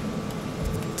I?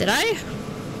 Did I?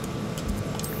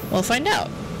 We'll find out.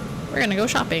 We're gonna go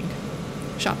shopping.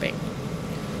 Shopping.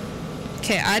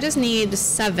 Okay, I just need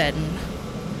 7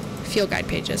 field guide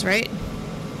pages, right?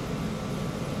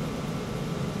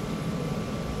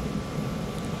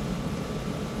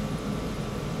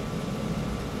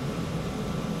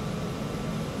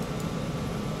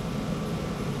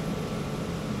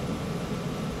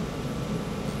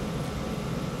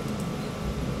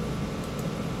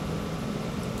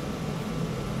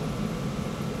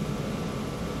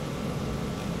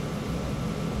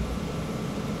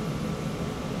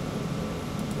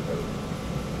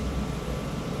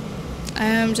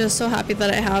 I'm just so happy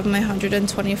that I have my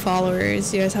 120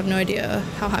 followers. You guys have no idea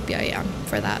how happy I am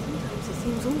for that. Sometimes it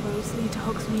seems all roads lead to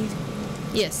Hogsmeade.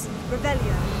 Yes.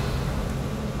 Revelio.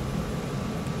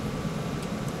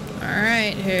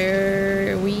 Alright,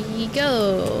 here we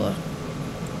go.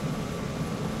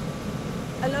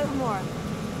 Alohomora.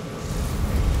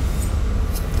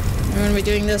 We're going to be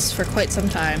doing this for quite some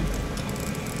time.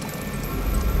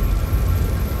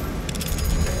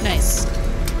 Nice.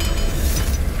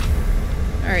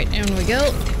 Alright, in we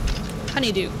go.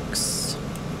 Honeydukes.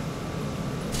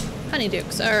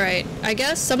 Honeydukes, alright. I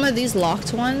guess some of these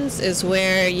locked ones is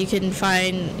where you can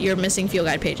find your missing field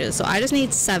guide pages. So I just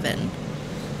need 7.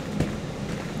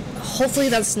 Hopefully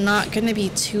that's not going to be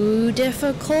too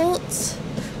difficult,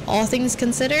 all things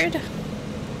considered.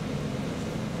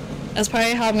 That's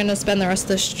probably how I'm going to spend the rest of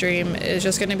the stream, is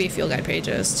just going to be field guide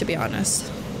pages, to be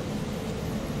honest.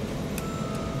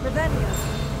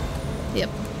 Revelio. Yep.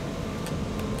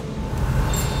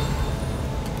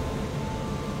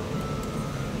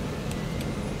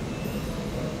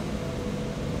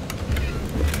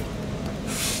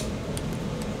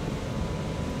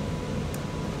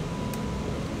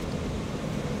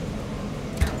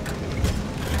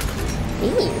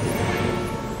 Ooh.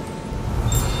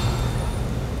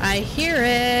 I hear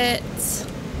it.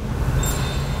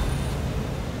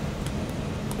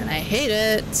 And I hate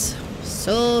it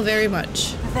so very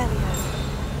much. Revelio.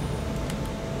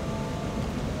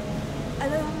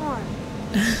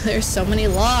 Alohomora. There's so many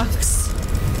locks.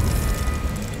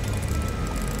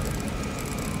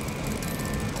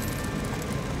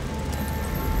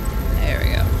 There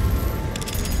we go.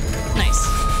 Nice.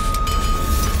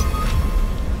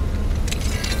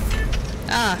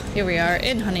 Ah, here we are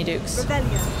in Honeydukes.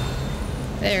 Revelio.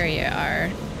 There you are.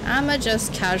 I'ma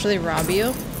just casually rob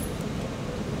you.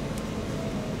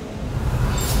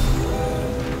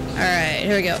 Alright,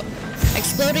 here we go.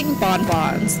 Exploding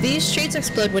bonbons. These treats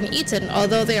explode when eaten,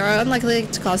 although they are unlikely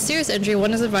to cause serious injury.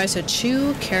 One is advised to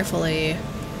chew carefully.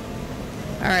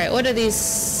 Alright, what are these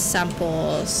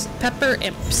samples? Pepper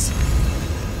imps.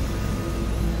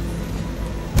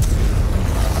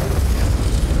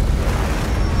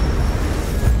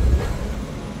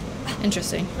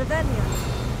 Interesting. Revelio.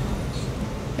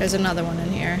 There's another one in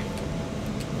here.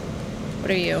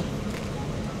 What are you?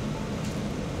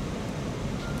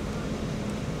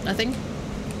 Nothing?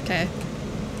 Okay.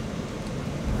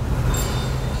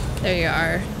 There you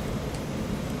are.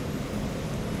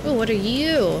 Ooh, what are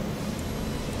you?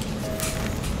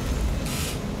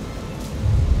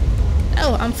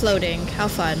 Oh, I'm floating. How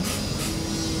fun.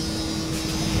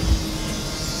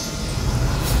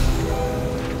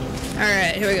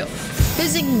 Alright, here we go.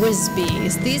 Fizzing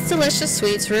Whizbees. These delicious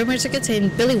sweets, rumored to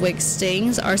contain billywig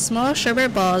stings, are small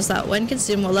sherbet balls that, when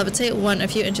consumed, will levitate one a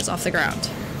few inches off the ground.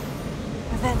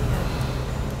 Revelio.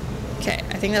 Okay,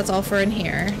 I think that's all for in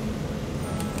here.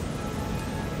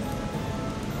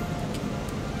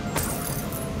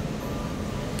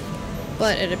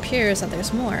 But it appears that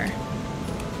there's more.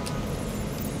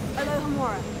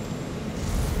 Alohomora.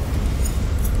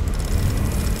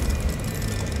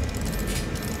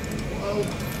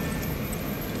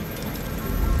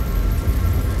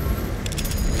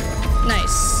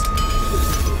 Nice.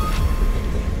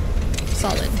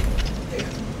 Solid.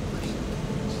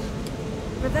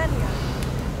 Revelio.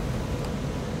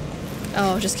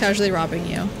 Oh, just casually robbing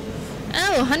you.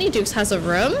 Oh, Honeydukes has a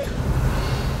room?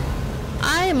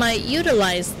 I might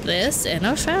utilize this in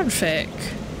a fanfic.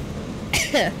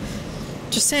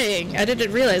 Just saying, I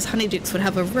didn't realize Honeydukes would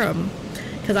have a room.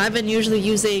 Because I've been usually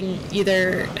using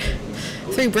either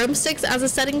 3 broomsticks as a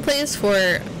setting place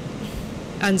for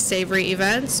unsavory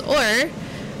events, or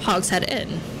Hogshead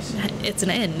Inn. It's an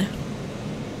inn.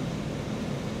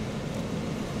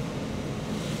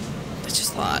 I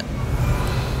just thought.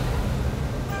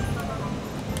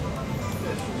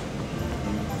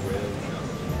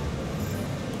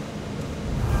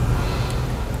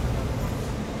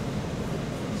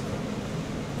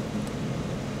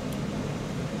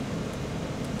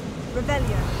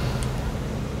 Revelio.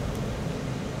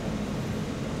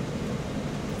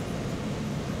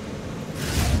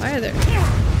 Why are there?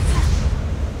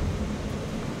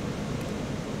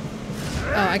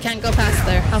 Oh, I can't go past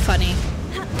there. How funny.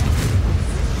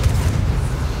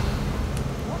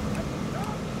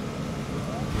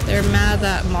 They're mad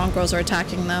that mongrels are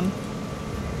attacking them.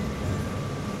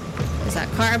 Is that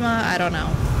karma? I don't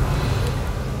know.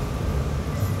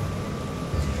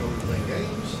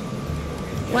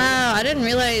 Wow, I didn't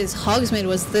realize Hogsmeade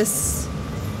was this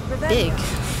big.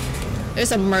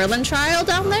 There's a Merlin trial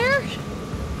down there?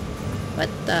 What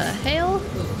the hell?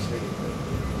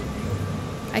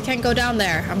 I can't go down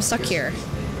there. I'm stuck here.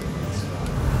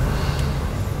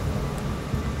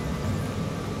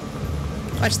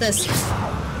 Watch this.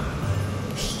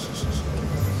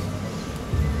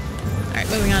 Alright,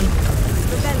 moving on.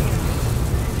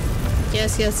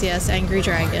 Yes, yes, yes. Angry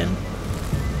dragon.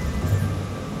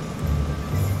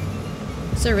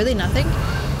 Is there really nothing?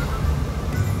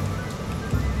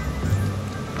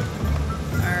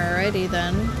 Alrighty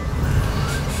then.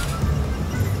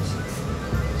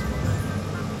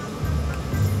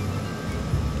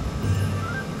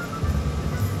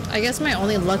 I guess my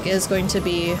only luck is going to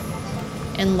be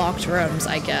in locked rooms,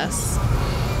 I guess.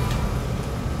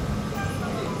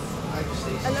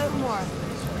 Alohomora.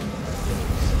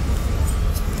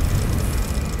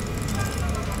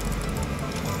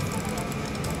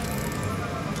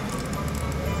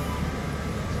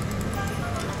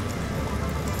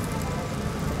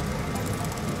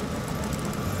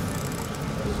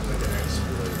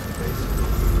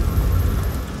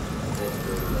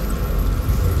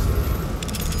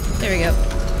 There we go.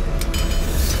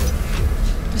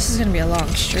 This is gonna be a long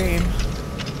stream.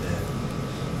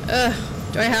 Ugh,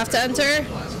 do I have to enter?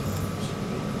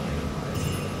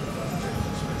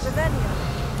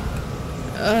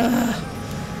 Ugh.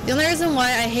 The only reason why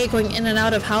I hate going in and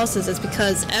out of houses is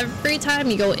because every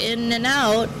time you go in and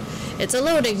out, it's a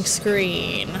loading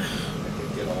screen.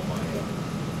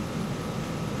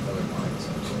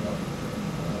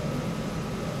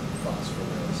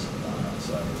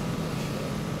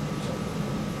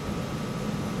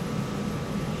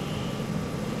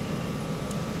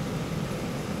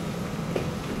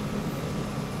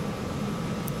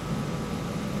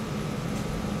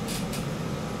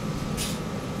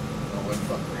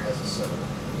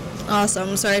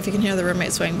 Awesome. Sorry if you can hear the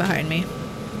roommate swaying behind me.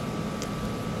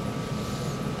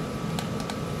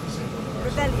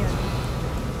 Rebellion.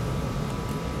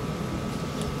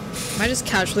 Am I just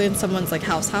casually in someone's like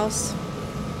house?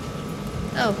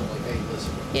 Oh.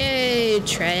 Yay,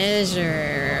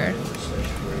 treasure.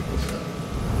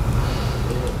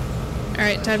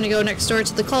 Alright, time to go next door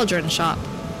to the cauldron shop.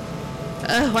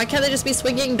 Why can't they just be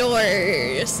swinging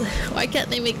doors? Why can't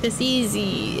they make this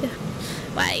easy?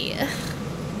 Why?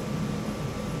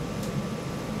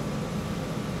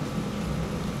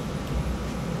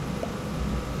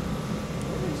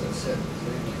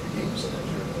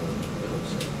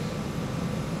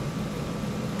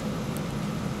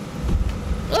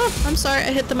 Oh, I'm sorry,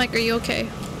 I hit the mic. Are you okay?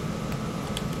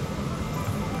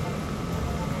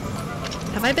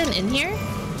 Have I been in here?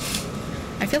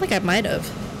 I feel like I might have.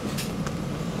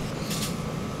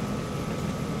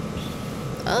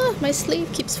 Oh, my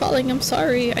sleeve keeps falling. I'm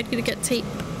sorry. I need to get tape.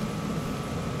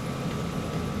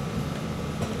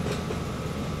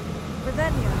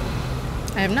 Rebellion.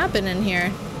 I have not been in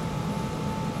here.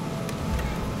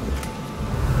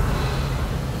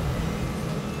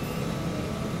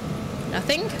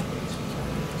 Nothing?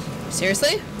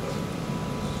 Seriously?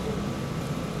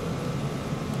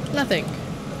 Nothing.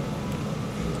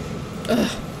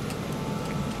 Ugh.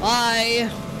 Bye.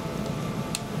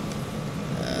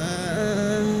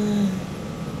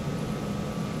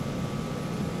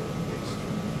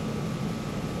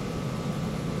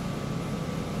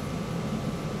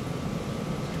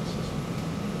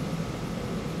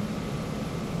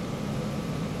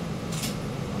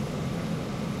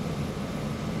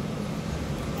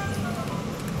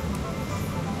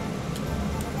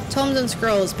 Tomes and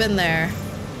scrolls, been there.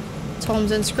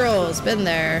 Tomes and scrolls, been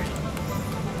there.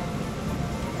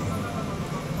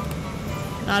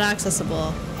 Not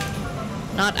accessible.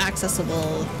 Not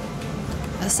accessible.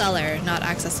 A cellar, not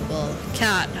accessible.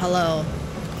 Cat, hello.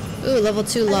 Ooh, level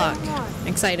 2 lock.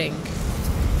 Exciting.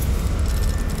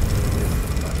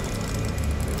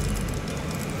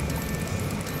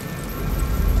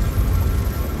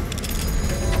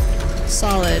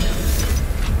 Solid.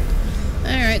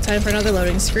 Alright, time for another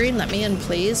loading screen. Let me in,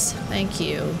 please. Thank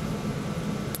you.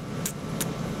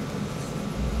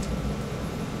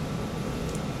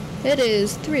 It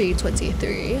is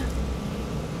 3:23.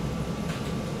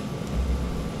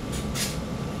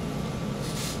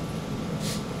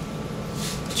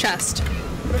 Chest.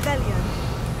 Rebellion.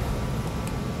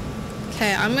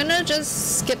 Okay, I'm gonna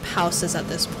just skip houses at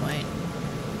this point.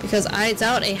 Because I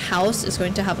doubt a house is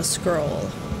going to have a scroll.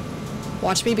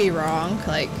 Watch me be wrong,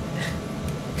 like,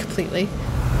 completely.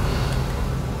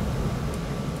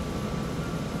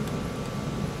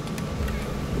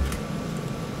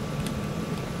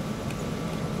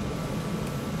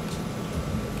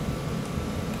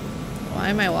 Why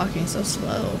am I walking so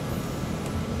slow?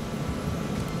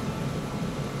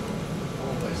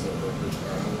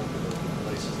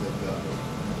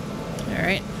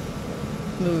 Alright.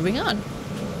 Moving on.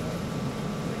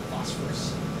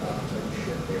 Phosphorus.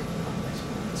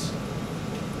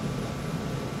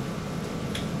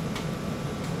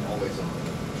 Always on.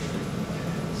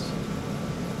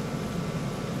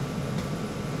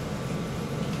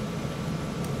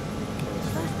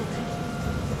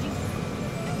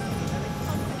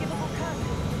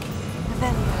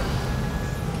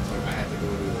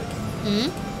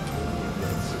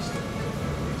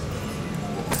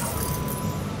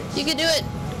 You can do it.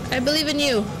 I believe in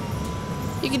you.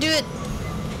 You can do it.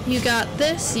 You got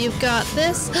this. You've got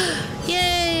this.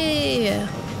 Yay!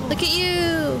 Look at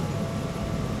you.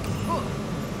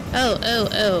 Oh, oh,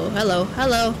 oh. Hello.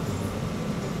 Hello.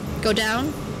 Go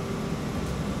down.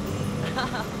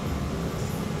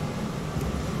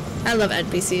 I love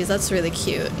NPCs. That's really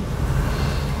cute.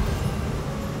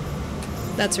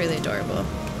 That's really adorable.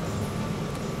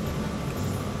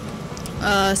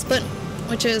 Splint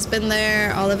Witches, been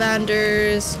there.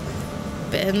 Ollivanders,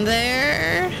 been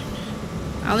there.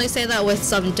 I only say that with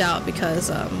some doubt because,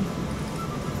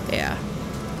 yeah.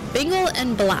 Bingle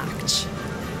and Blatch.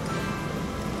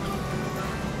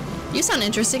 You sound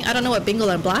interesting. I don't know what Bingle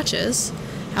and Blatch is.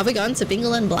 Have we gone to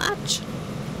Bingle and Blatch?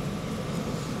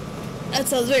 That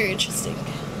sounds very interesting.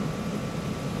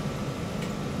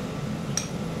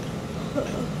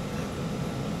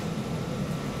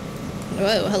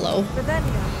 Whoa, hello.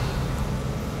 Rebellion.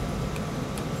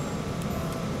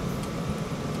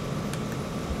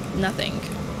 Nothing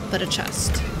but a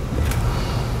chest.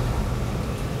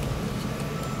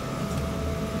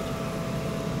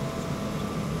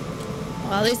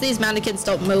 Well, at least these mannequins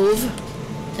don't move.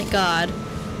 Thank God.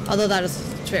 Although that is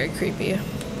very creepy.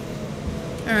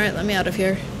 Alright, let me out of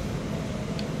here.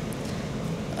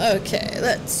 Okay,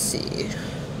 let's see.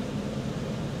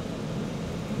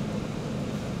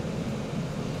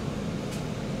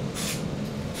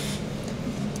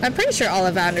 I'm pretty sure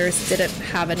Ollivanders didn't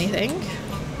have anything.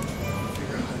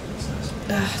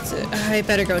 I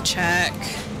better go check.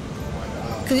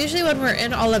 Because usually when we're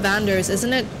in Ollivanders,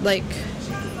 isn't it like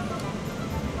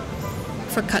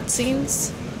for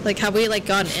cutscenes? Like, have we like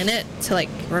gone in it to like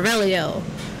Revelio?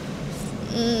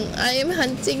 I am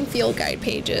hunting field guide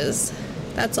pages.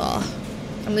 That's all.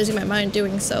 I'm losing my mind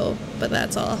doing so, but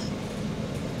that's all.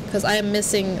 Because I am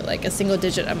missing like a single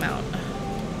digit amount.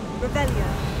 Rebellion.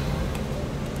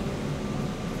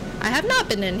 I have not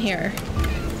been in here.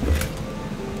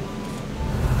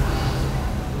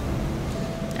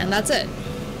 And that's it.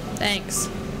 Thanks.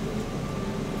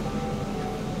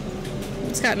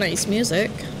 It's got nice music.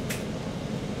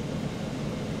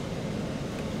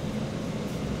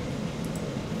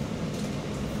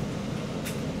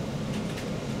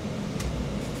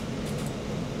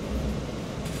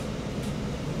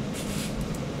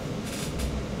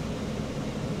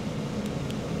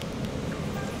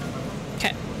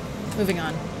 Okay, moving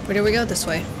on. Where do we go? This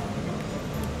way.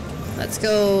 Let's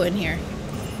go in here.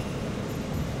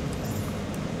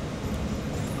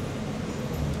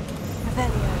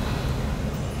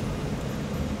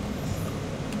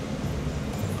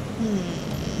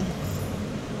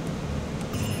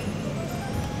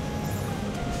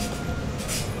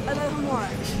 A little more.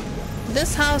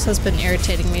 This house has been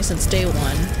irritating me since day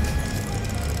one.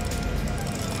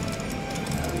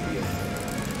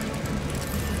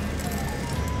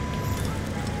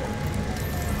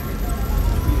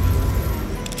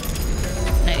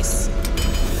 Nice.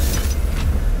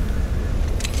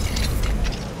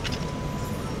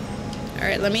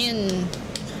 Alright, let me in.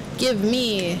 Give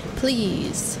me,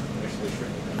 please,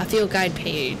 a field guide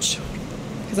page.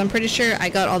 Because I'm pretty sure I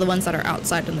got all the ones that are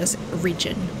outside in this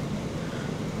region.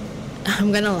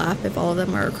 I'm gonna laugh if all of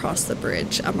them are across the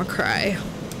bridge. I'm gonna cry.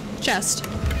 Chest.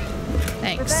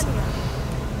 Thanks.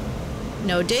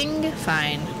 No ding?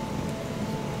 Fine.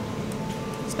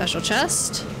 Special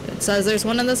chest. It says there's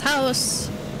one in this house.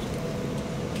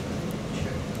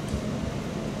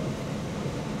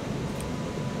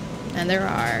 And there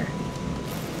are.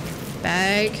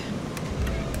 Bag.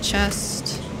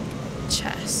 Chest.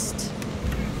 Chest.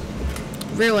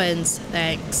 Ruins.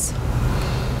 Thanks.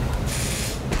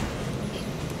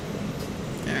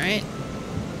 Alright.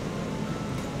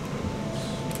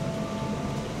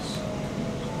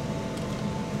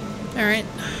 Alright.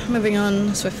 Moving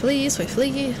on swiftly,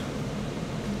 swiftly.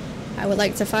 I would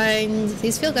like to find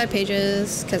these field guide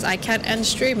pages, because I can't end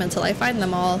stream until I find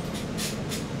them all.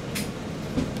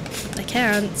 I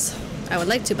can't. I would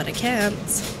like to, but I can't.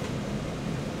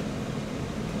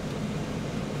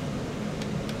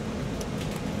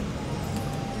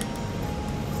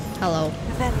 Hello.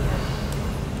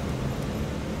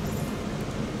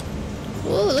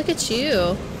 Whoa, look at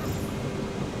you.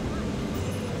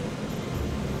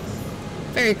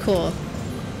 Very cool.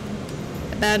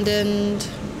 Abandoned.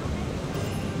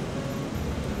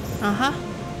 Uh-huh.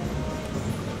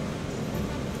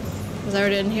 Was I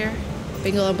already in here?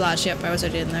 Bingo and Blatch, yep, I was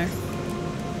already in there.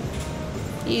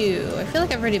 Ew, I feel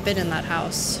like I've already been in that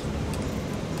house.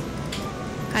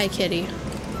 Hi, kitty.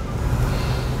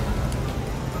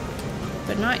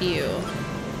 But not you.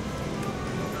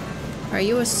 Are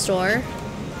you a store?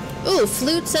 Ooh,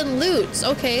 flutes and loots.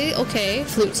 Okay, okay.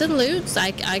 Flutes and loots.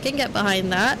 I can get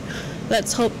behind that.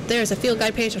 Let's hope there's a field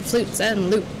guide page on flutes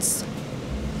and loots.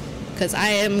 Because I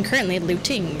am currently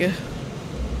looting.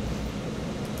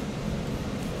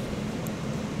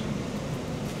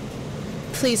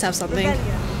 Please have something.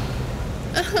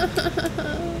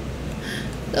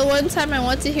 The one time I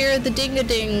want to hear the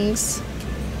ding-a-dings.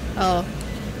 Oh.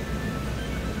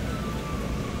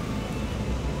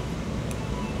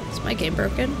 Is my game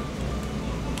broken?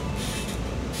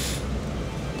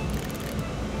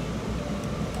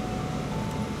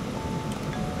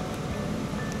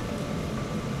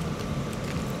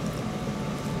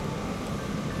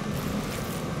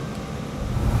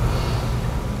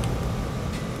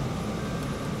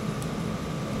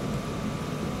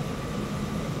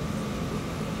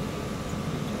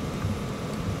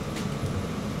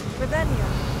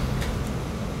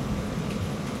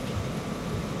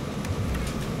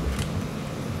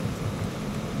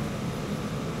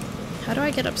 How do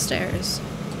I get upstairs?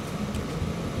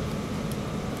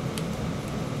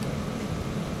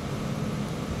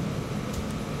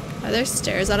 Are there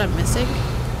stairs that I'm missing?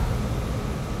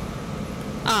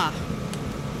 Ah.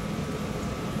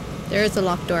 There's a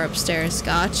locked door upstairs.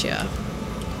 Gotcha.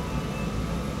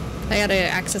 I gotta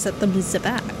access it from the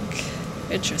back.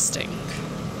 Interesting.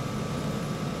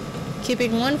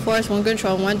 Keeping one force, one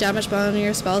control, one damage bond on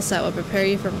your spell set will prepare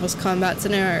you for most combat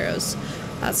scenarios.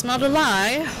 That's not a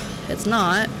lie. It's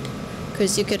not.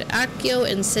 Because you could Accio,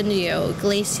 Incendio,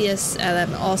 Glacius,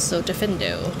 and then also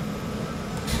Defendo.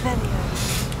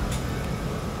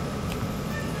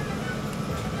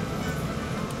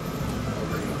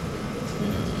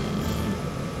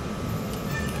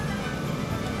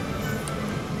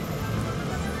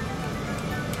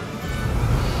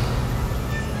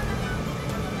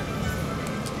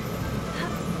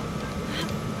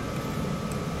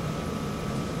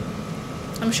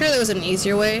 I'm sure there was an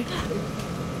easier way,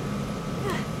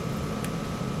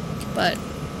 but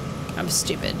I'm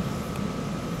stupid.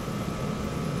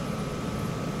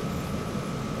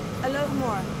 A little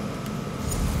more.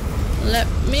 Let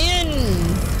me in.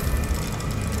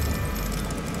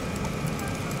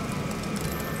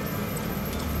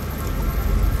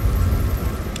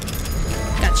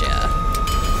 Gotcha.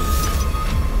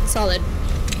 Solid.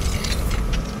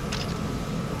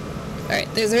 Alright,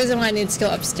 there's a reason why I need to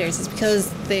go upstairs. It's because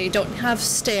they don't have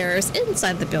stairs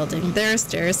inside the building. There are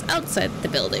stairs outside the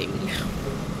building.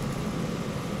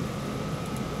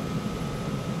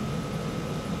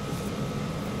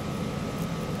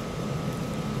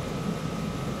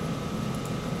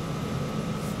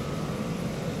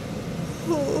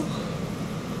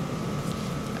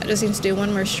 Just need to do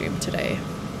one more stream today.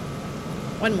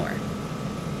 One more.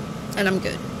 And I'm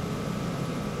good.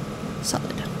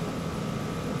 Solid.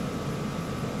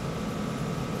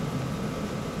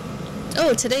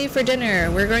 Oh, today for dinner,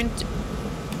 we're going to...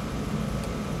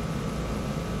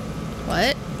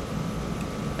 What?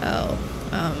 Oh,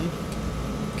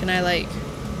 can I, like...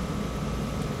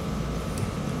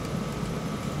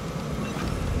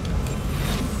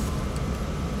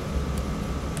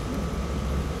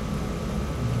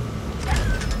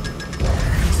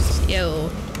 Yo.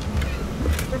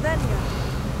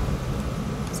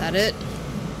 Is that it?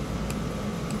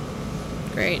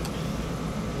 Great.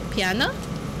 Piano?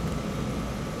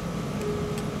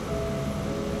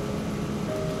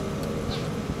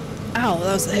 Ow,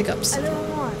 that was the hiccups. A little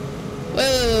more.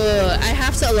 Whoa, I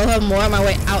have to aloha more on my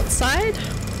way outside?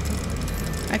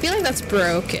 I feel like that's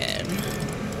broken.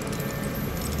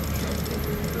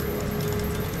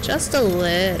 Just a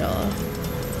little.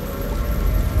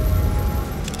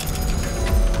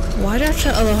 Why do I have to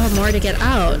aloha more to get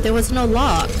out? There was no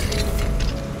lock.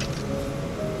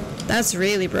 That's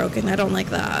really broken. I don't like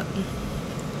that.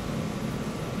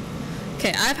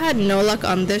 Okay, I've had no luck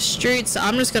on this street, so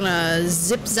I'm just gonna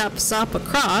zip zap zop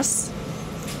across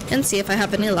and see if I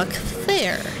have any luck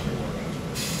there.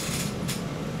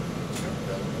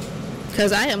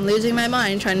 Because I am losing my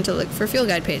mind trying to look for field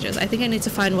guide pages. I think I need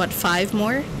to find, what, 5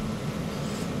 more?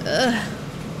 Ugh.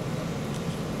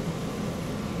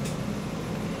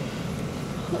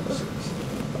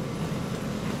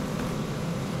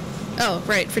 Oh,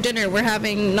 right, for dinner we're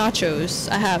having nachos.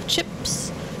 I have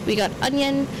chips, we got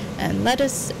onion and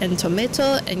lettuce and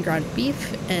tomato and ground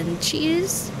beef and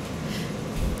cheese.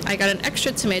 I got an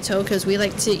extra tomato because we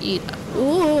like to eat...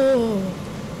 Ooh.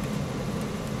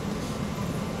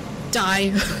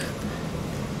 Die.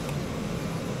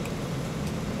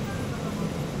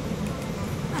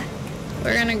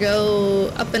 We're gonna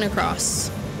go up and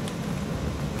across.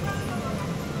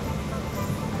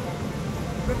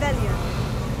 Rebellion.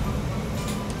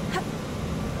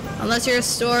 Unless you're a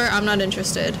store, I'm not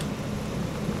interested.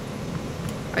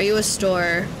 Are you a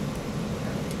store?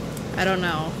 I don't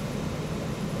know.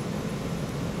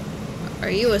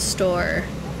 Are you a store?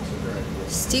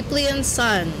 Steeply and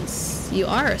Sons. You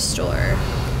are a store.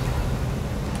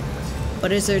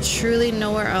 But is there truly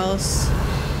nowhere else?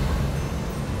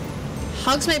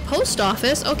 Hogsmeade Post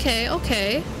Office? Okay,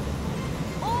 okay.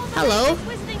 Hello.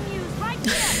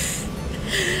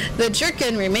 The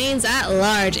Jerkin remains at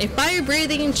large. A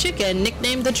fire-breathing chicken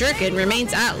nicknamed the Jerkin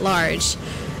remains at large.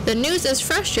 The news is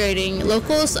frustrating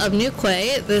locals of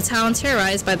NOOO, the town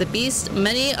terrorized by the beast,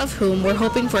 many of whom were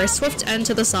hoping for a swift end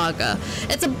to the saga.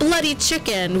 It's a bloody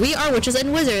chicken. We are witches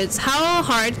and wizards. How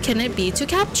hard can it be to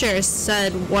capture?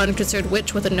 Said one concerned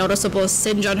witch with a noticeable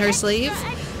singe on her sleeve.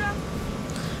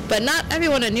 But not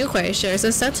everyone at NOOO shares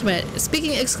this sentiment.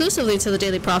 Speaking exclusively to the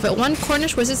Daily Prophet, one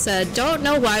Cornish wizard said, "Don't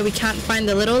know why we can't find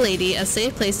the little lady a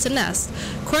safe place to nest.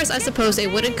 Of course, I suppose a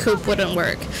wooden coop wouldn't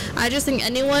work. I just think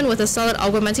anyone with a solid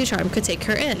augmented charm could take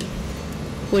her in."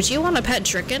 Would you want a pet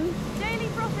Dricken? Daily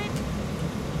Prophet.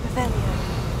 Rebellion.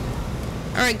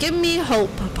 Alright, give me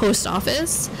hope, Post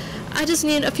Office. I just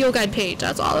need a field guide page.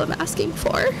 That's all I'm asking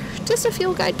for. Just a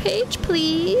field guide page,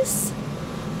 please.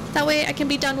 That way I can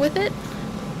be done with it.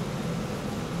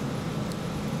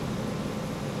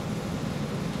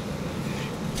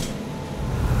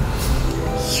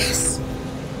 Yes!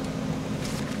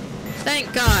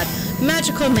 Thank God.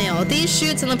 Magical mail. These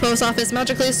chutes in the post office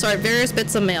magically sort various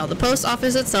bits of mail. The post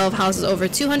office itself houses over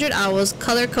 200 owls,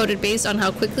 color-coded based on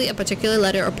how quickly a particular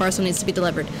letter or parcel needs to be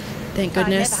delivered. Thank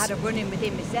goodness. I never had a run-in with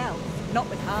him myself, not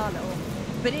with Harlow.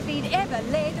 But if he'd ever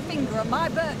laid a finger on my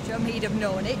Bertram, he'd have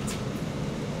known it.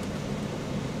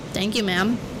 Thank you,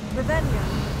 ma'am. Rebellion.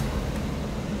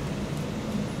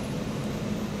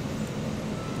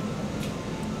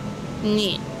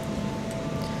 Neat.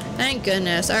 Thank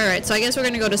goodness. Alright, so I guess we're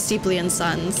gonna go to Steeply and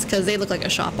Sons, because they look like a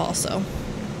shop also.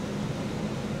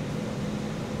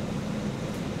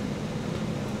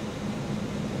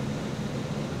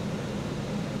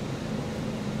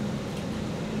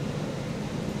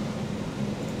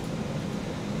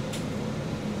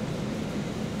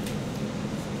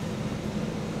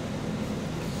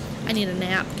 I need a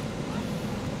nap.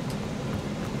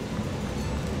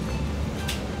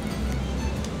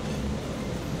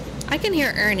 I can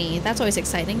hear Ernie. That's always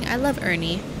exciting. I love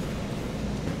Ernie.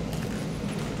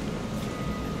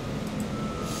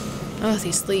 Oh,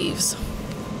 these sleeves.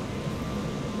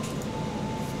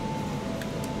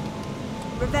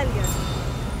 Rebellion.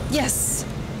 Yes!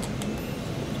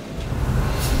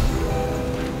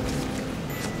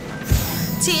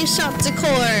 tea shop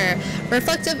decor.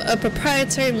 Reflective of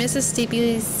proprietor Mrs.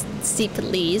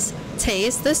 Steeple's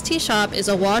taste, this tea shop is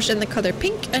awash in the color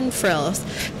pink and frills.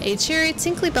 A cheery,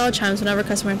 tinkly bell chimes whenever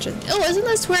customer enters. Oh, isn't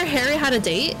this where Harry had a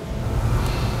date?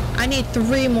 I need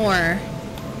 3 more.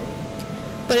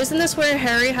 But isn't this where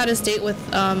Harry had his date with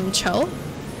Cho?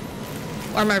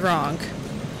 Or am I wrong?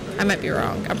 I might be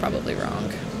wrong. I'm probably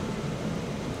wrong.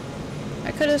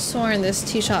 I could have sworn this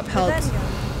tea shop held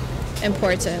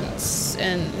importance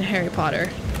in Harry Potter.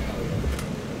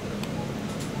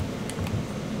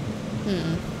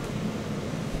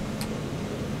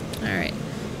 Alright.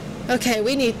 Okay,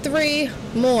 we need 3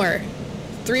 more.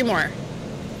 3 more.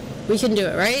 We can do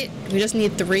it, right? We just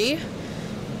need 3.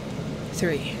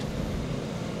 3.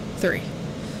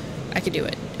 I can do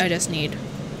it. I just need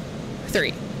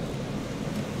 3.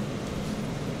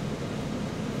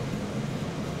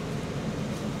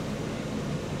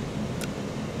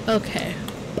 Okay.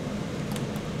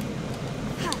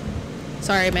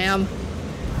 Sorry, ma'am.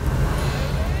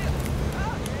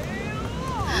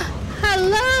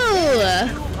 Hello!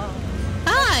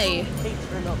 Hi!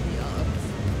 Patron of the arts.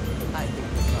 I think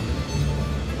we're coming.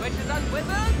 Witches and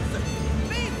wizards,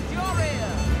 feast your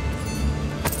ears!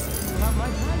 You have my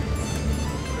thanks.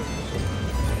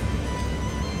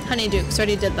 Honeydukes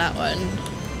already did that one.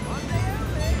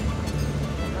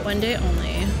 One day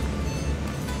only.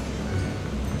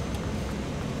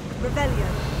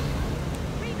 Rebellion.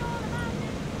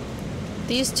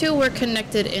 These 2 were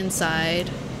connected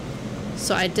inside,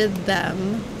 so I did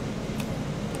them.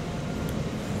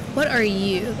 What are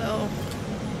you, though?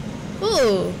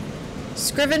 Ooh!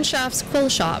 Scrivenshaft's Quill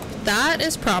Shop. That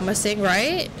is promising,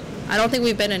 right? I don't think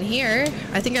we've been in here.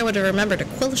 I think I would have remembered a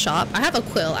quill shop. I have a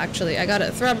quill, actually. I got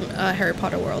it from Harry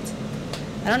Potter World.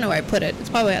 I don't know where I put it. It's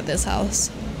probably at this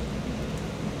house.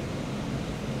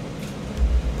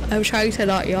 I'm trying to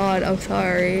not yawn. I'm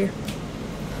sorry.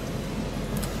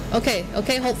 Okay,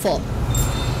 okay, hopeful.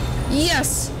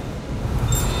 Yes!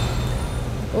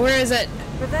 Where is it?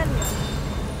 Rebellion.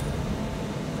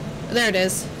 There it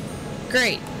is.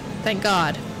 Great. Thank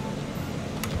God.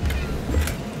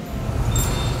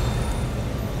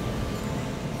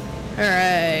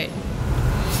 Alright.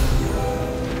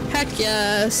 Heck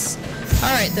yes.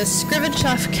 Alright, the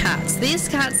Scrivenshaft cats. These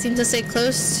cats seem to stay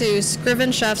close to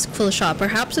Scrivenshaft's quill shop.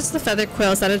 Perhaps it's the feather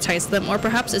quills that entice them, or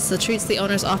perhaps it's the treats the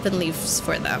owners often leaves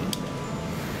for them.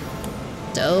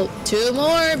 Dope. 2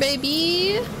 more,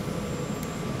 baby!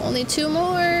 Only 2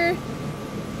 more.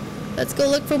 Let's go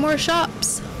look for more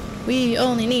shops. We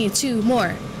only need 2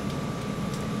 more.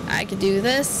 I could do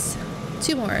this.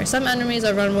 2 more. Some enemies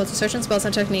are vulnerable to certain spells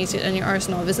and techniques in your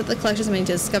arsenal. Visit the collections menu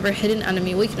to discover hidden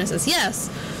enemy weaknesses.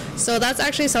 Yes! So that's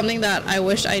actually something that I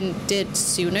wish I did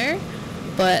sooner,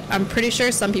 but I'm pretty sure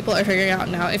some people are figuring out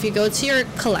now. If you go to your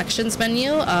collections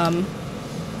menu, oh,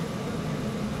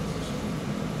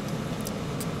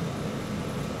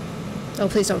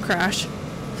 please don't crash.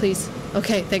 Please.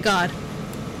 Okay, thank God.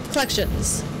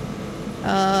 Collections.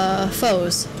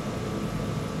 Foes.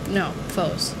 No,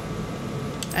 foes.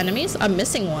 Enemies? I'm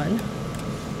missing one.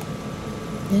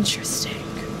 Interesting.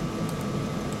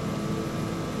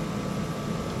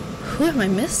 Who am I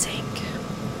missing?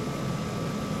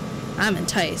 I'm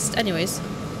enticed. Anyways.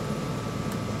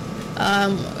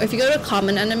 If you go to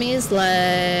common enemies, like...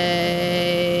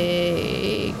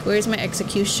 Where's my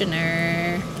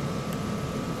executioner?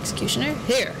 Executioner?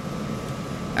 Here.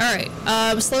 Alright,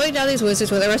 slowing down these wizards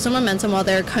with some momentum while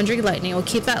they're conjuring lightning will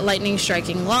keep that lightning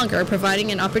striking longer, providing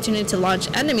an opportunity to launch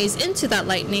enemies into that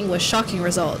lightning with shocking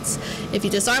results. If you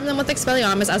disarm them with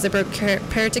Expelliarmus as they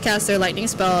prepare to cast their lightning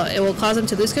spell, it will cause them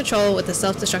to lose control with the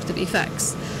self-destructive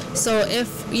effects. So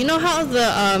if, you know how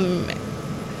the,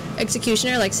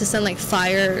 Executioner likes to send, like,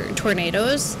 fire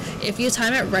tornadoes? If you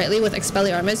time it rightly with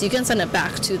Expelliarmus, you can send it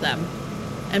back to them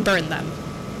and burn them.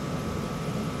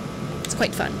 It's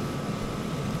quite fun.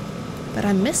 But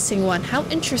I'm missing one. How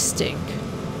interesting.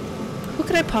 Who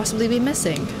could I possibly be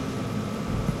missing?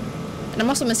 And I'm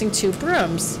also missing 2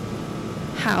 brooms.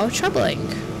 How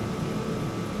troubling.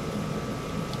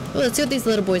 Oh, let's see what these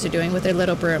little boys are doing with their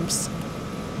little brooms.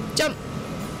 Jump!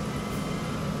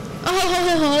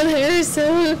 Oh, they're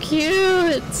so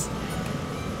cute!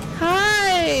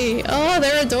 Hi! Oh,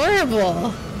 they're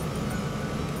adorable!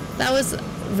 That was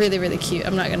really, really cute.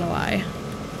 I'm not gonna lie.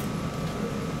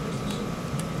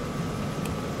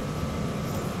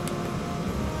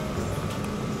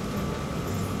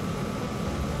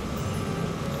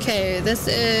 Okay, this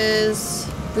is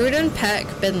Brood and Peck,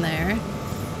 been there.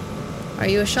 Are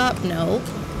you a shop? No.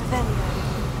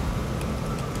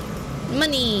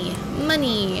 Money,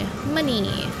 money,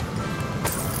 money.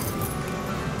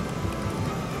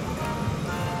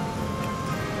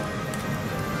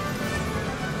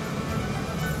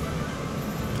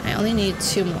 only need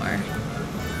 2 more.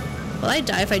 Will I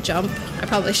die if I jump? I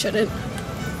probably shouldn't.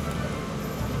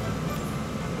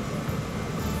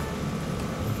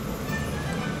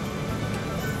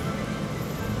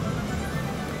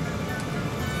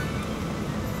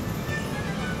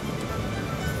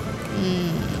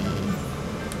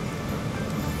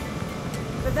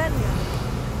 Revelio.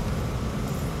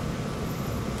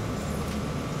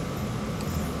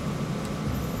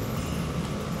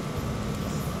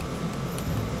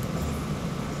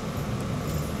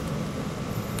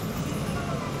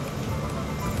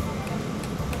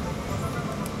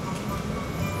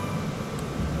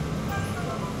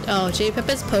 Oh, J.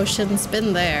 Pippa's potion's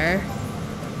been there.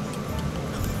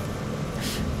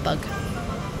 Bug.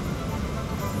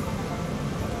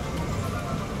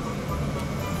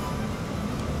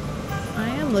 I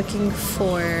am looking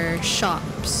for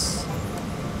shops.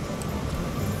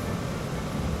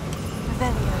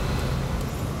 Revelio.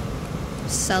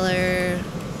 Cellar.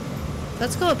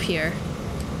 Let's go up here.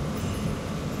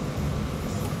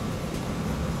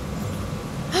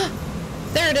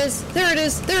 There it is! There it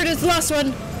is! There it is! The last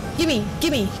one! Gimme!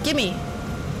 Gimme! Gimme!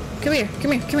 Come here!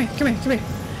 Come here! Come here! Come here! Come here!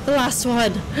 The last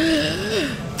one!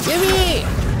 Gimme!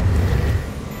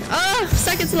 Oh!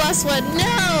 Second's the last one!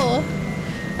 No!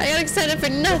 I got excited for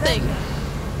nothing!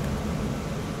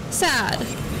 Sad.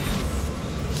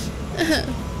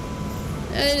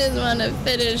 I just want to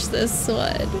finish this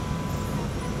one.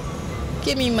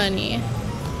 Give me money.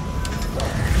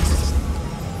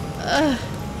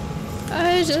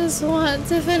 I just want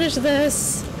to finish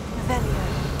this. Revelio.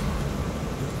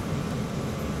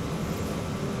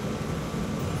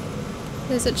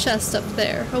 There's a chest up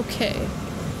there. Okay.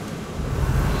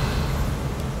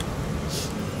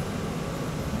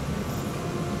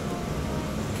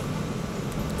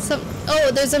 Oh,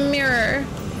 there's a mirror.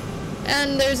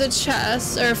 And there's a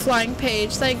chest, or a flying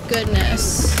page. Thank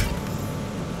goodness.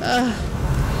 Ugh.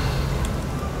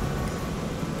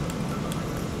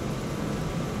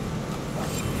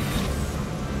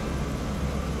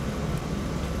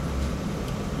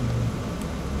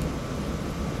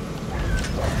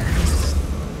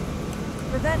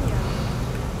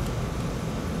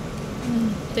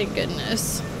 Thank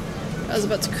goodness. I was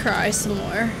about to cry some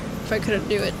more if I couldn't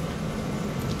do it.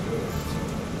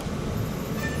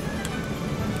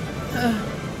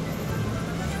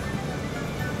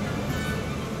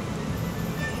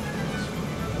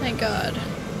 Thank God.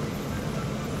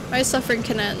 My suffering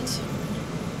can end.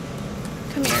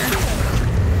 Come here.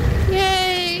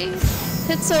 Yay!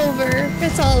 It's over.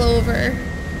 It's all over.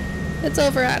 It's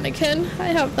over, Anakin. I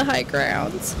have the high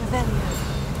ground.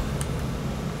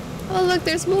 Oh look,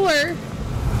 there's more!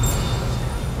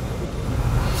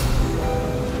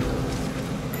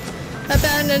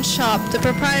 Abandoned shop. The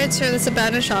proprietor of this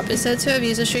abandoned shop is said to have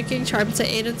used a shrinking charm to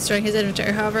aid in storing his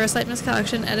inventory. However, a slight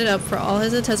miscalculation ended up, for all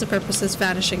his intents and purposes,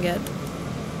 vanishing it.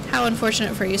 How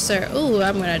unfortunate for you, sir. Ooh,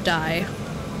 I'm gonna die.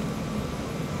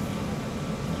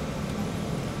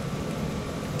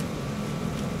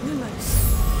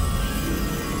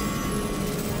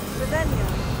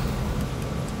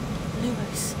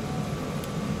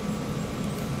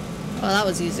 Well, that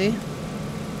was easy.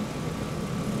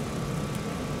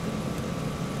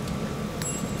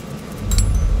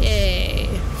 Yay.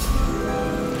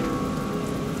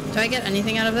 Do I get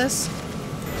anything out of this?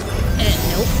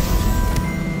 Nope.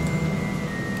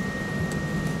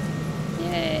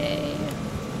 Yay.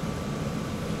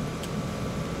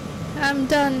 I'm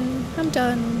done. I'm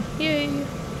done. Yay.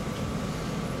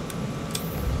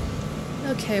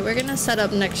 Okay, we're gonna set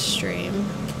up next stream.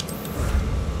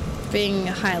 Being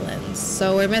Highlands.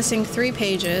 So we're missing 3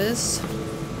 pages.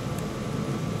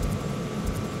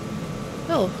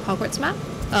 Oh, Hogwarts map?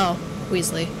 Oh,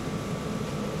 Weasley.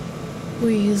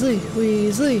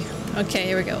 Weasley. Okay,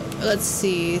 here we go. Let's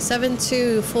see.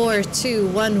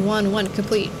 7242111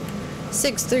 complete.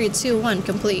 6321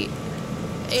 complete.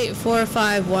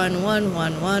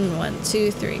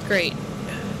 84511111123. Great.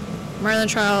 Merlin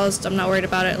Trials, I'm not worried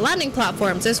about it. Landing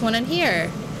platforms, this one in here.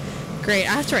 Great,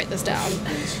 I have to write this down.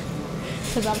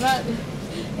 Because I'm not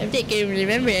taking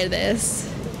remember this.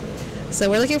 So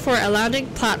we're looking for a landing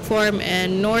platform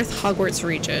in North Hogwarts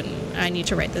region. I need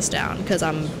to write this down because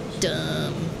I'm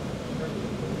dumb.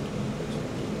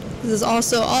 This is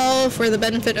also all for the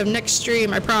benefit of next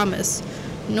stream, I promise.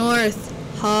 North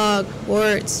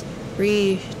Hogwarts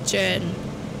region.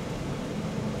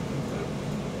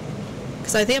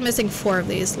 Because I think I'm missing 4 of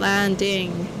these.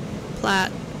 Landing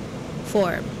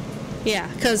platform. Yeah,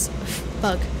 because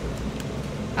bug.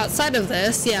 Outside of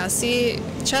this, yeah, see,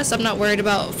 chest I'm not worried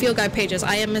about. Field guide pages,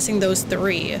 I am missing those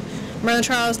 3. Merlin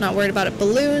Trials, not worried about it.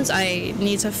 Balloons, I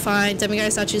need to find.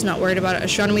 Demigod statues, not worried about it.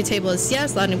 Astronomy tables,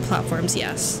 yes. Landing platforms,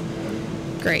 yes.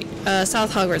 Great.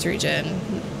 South Hogwarts region.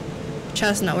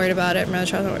 Chest, not worried about it. Merlin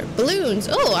Trials, not worried. Balloons!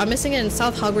 Oh, I'm missing it in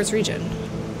South Hogwarts region.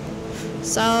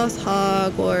 South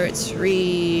Hogwarts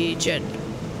region.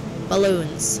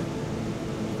 Balloons.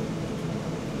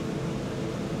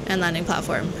 And landing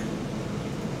platform.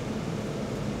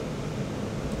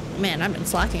 Man, I've been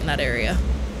slacking in that area.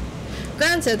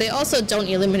 Granted, they also don't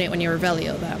eliminate when you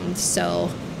Revelio them,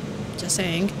 so just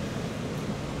saying.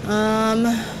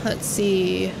 Let's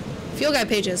see. Field guide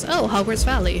pages. Oh, Hogwarts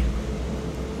Valley.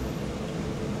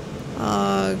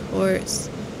 Hogwarts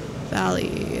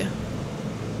Valley.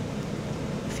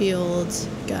 Field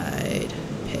guide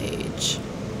page.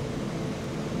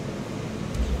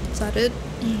 Is that it?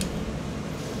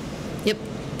 Yep.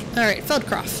 Alright,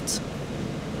 Feldcroft.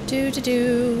 Do.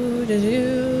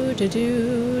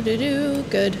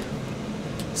 Good.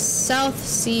 South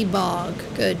Sea Bog.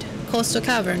 Good. Coastal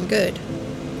Cavern. Good.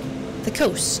 The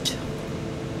coast.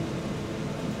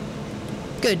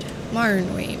 Good.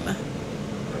 Marnweem.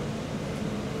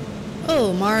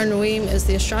 Oh, Marnweem is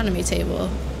the astronomy table.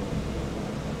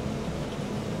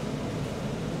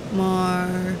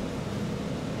 Marnweem.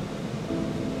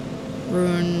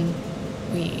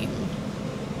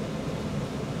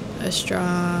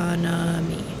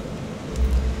 Astronomy.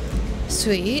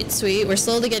 Sweet, sweet. We're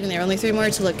slowly getting there. Only 3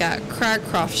 more to look at.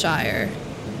 Cragcroftshire.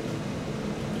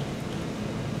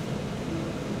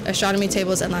 Astronomy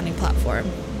tables and landing platform.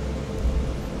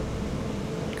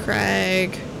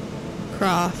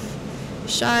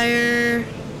 Cragcroftshire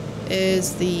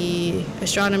is the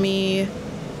astronomy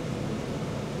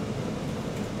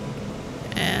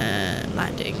and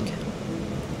landing.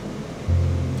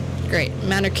 Great.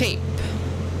 Manor Cape.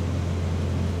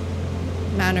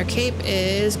 Manor Cape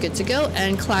is good to go,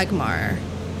 and Clagmar.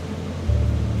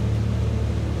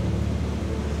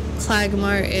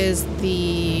 Clagmar is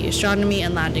the astronomy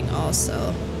and landing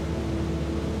also.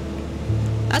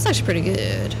 That's actually pretty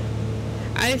good.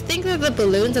 I think that the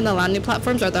balloons and the landing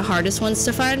platforms are the hardest ones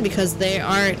to find because they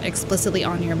aren't explicitly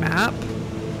on your map.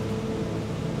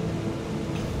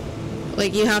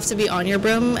 Like, you have to be on your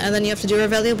broom and then you have to do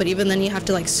Revelio, but even then you have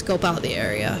to like scope out the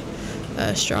area.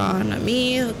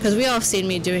 Astronomy, because we all have seen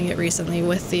me doing it recently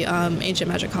with the ancient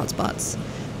magic hotspots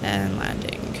and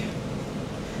landing.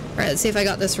 Alright, let's see if I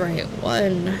got this right.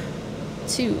 1,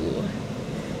 2,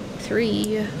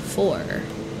 3, 4.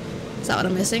 Is that what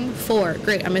I'm missing? 4.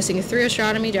 Great. I'm missing 3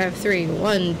 astronomy. Do I have 3?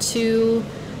 1, 2,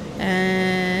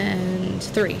 and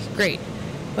 3. Great.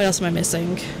 What else am I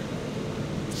missing?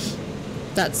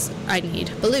 I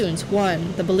need balloons.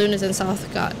 1. The balloon is in South.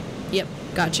 Yep,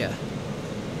 gotcha.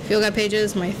 Field guide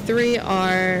pages, my 3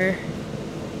 are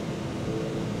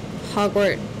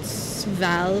Hogwarts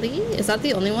Valley. Is that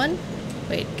the only one?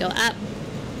 Wait, go up.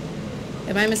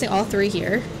 Am I missing all 3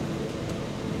 here?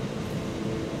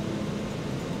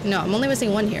 No, I'm only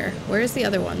missing 1 here. Where's the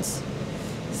other ones?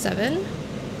 7?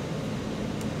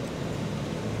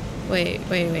 Wait.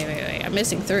 I'm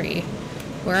missing 3.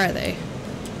 Where are they?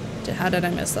 How did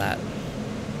I miss that?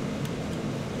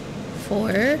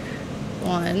 4,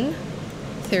 1,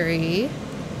 3,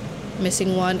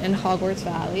 missing 1 in Hogwarts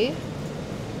Valley.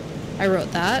 I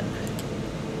wrote that.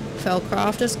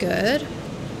 Feldcroft is good.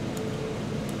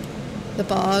 The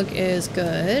bog is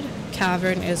good.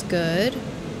 Cavern is good.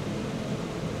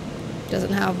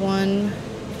 Doesn't have one.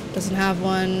 Doesn't have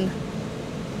one.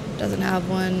 Doesn't have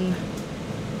one.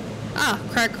 Ah,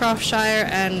 Cragcroftshire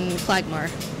and Clagmar.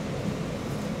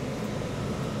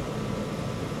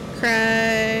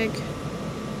 Crag.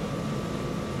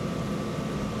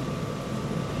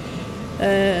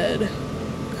 And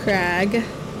Crag.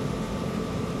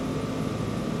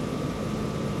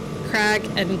 Crag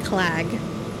and Clag.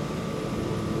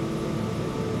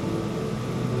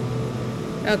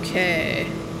 Okay.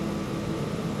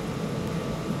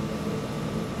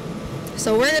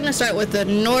 So we're gonna start with the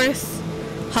North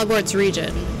Hogwarts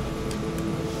region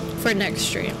for next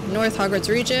stream. North Hogwarts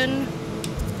region.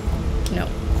 No.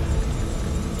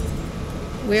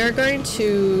 We are going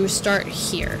to start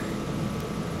here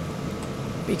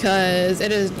because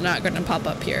it is not going to pop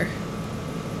up here.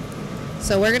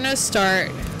 So we're going to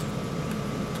start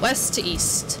west to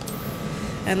east,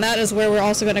 and that is where we're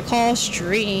also going to call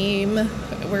stream.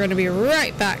 We're going to be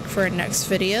right back for our next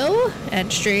video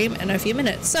and stream in a few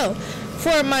minutes. So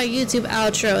for my YouTube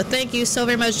outro. Thank you so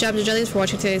very much, Jams and Jellies, for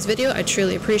watching today's video. I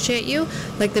truly appreciate you.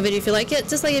 Like the video if you like it.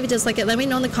 Dislike it if you dislike it. Let me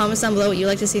know in the comments down below what you'd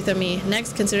like to see from me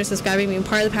next. Consider subscribing, being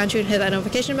part of the pantry, and hit that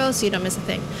notification bell so you don't miss a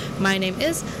thing. My name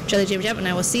is Jelly Jam Jam, and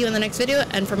I will see you in the next video.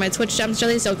 And for my Twitch Jams and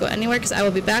Jellies, don't go anywhere because I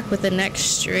will be back with the next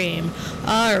stream.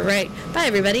 Alright, bye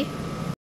everybody.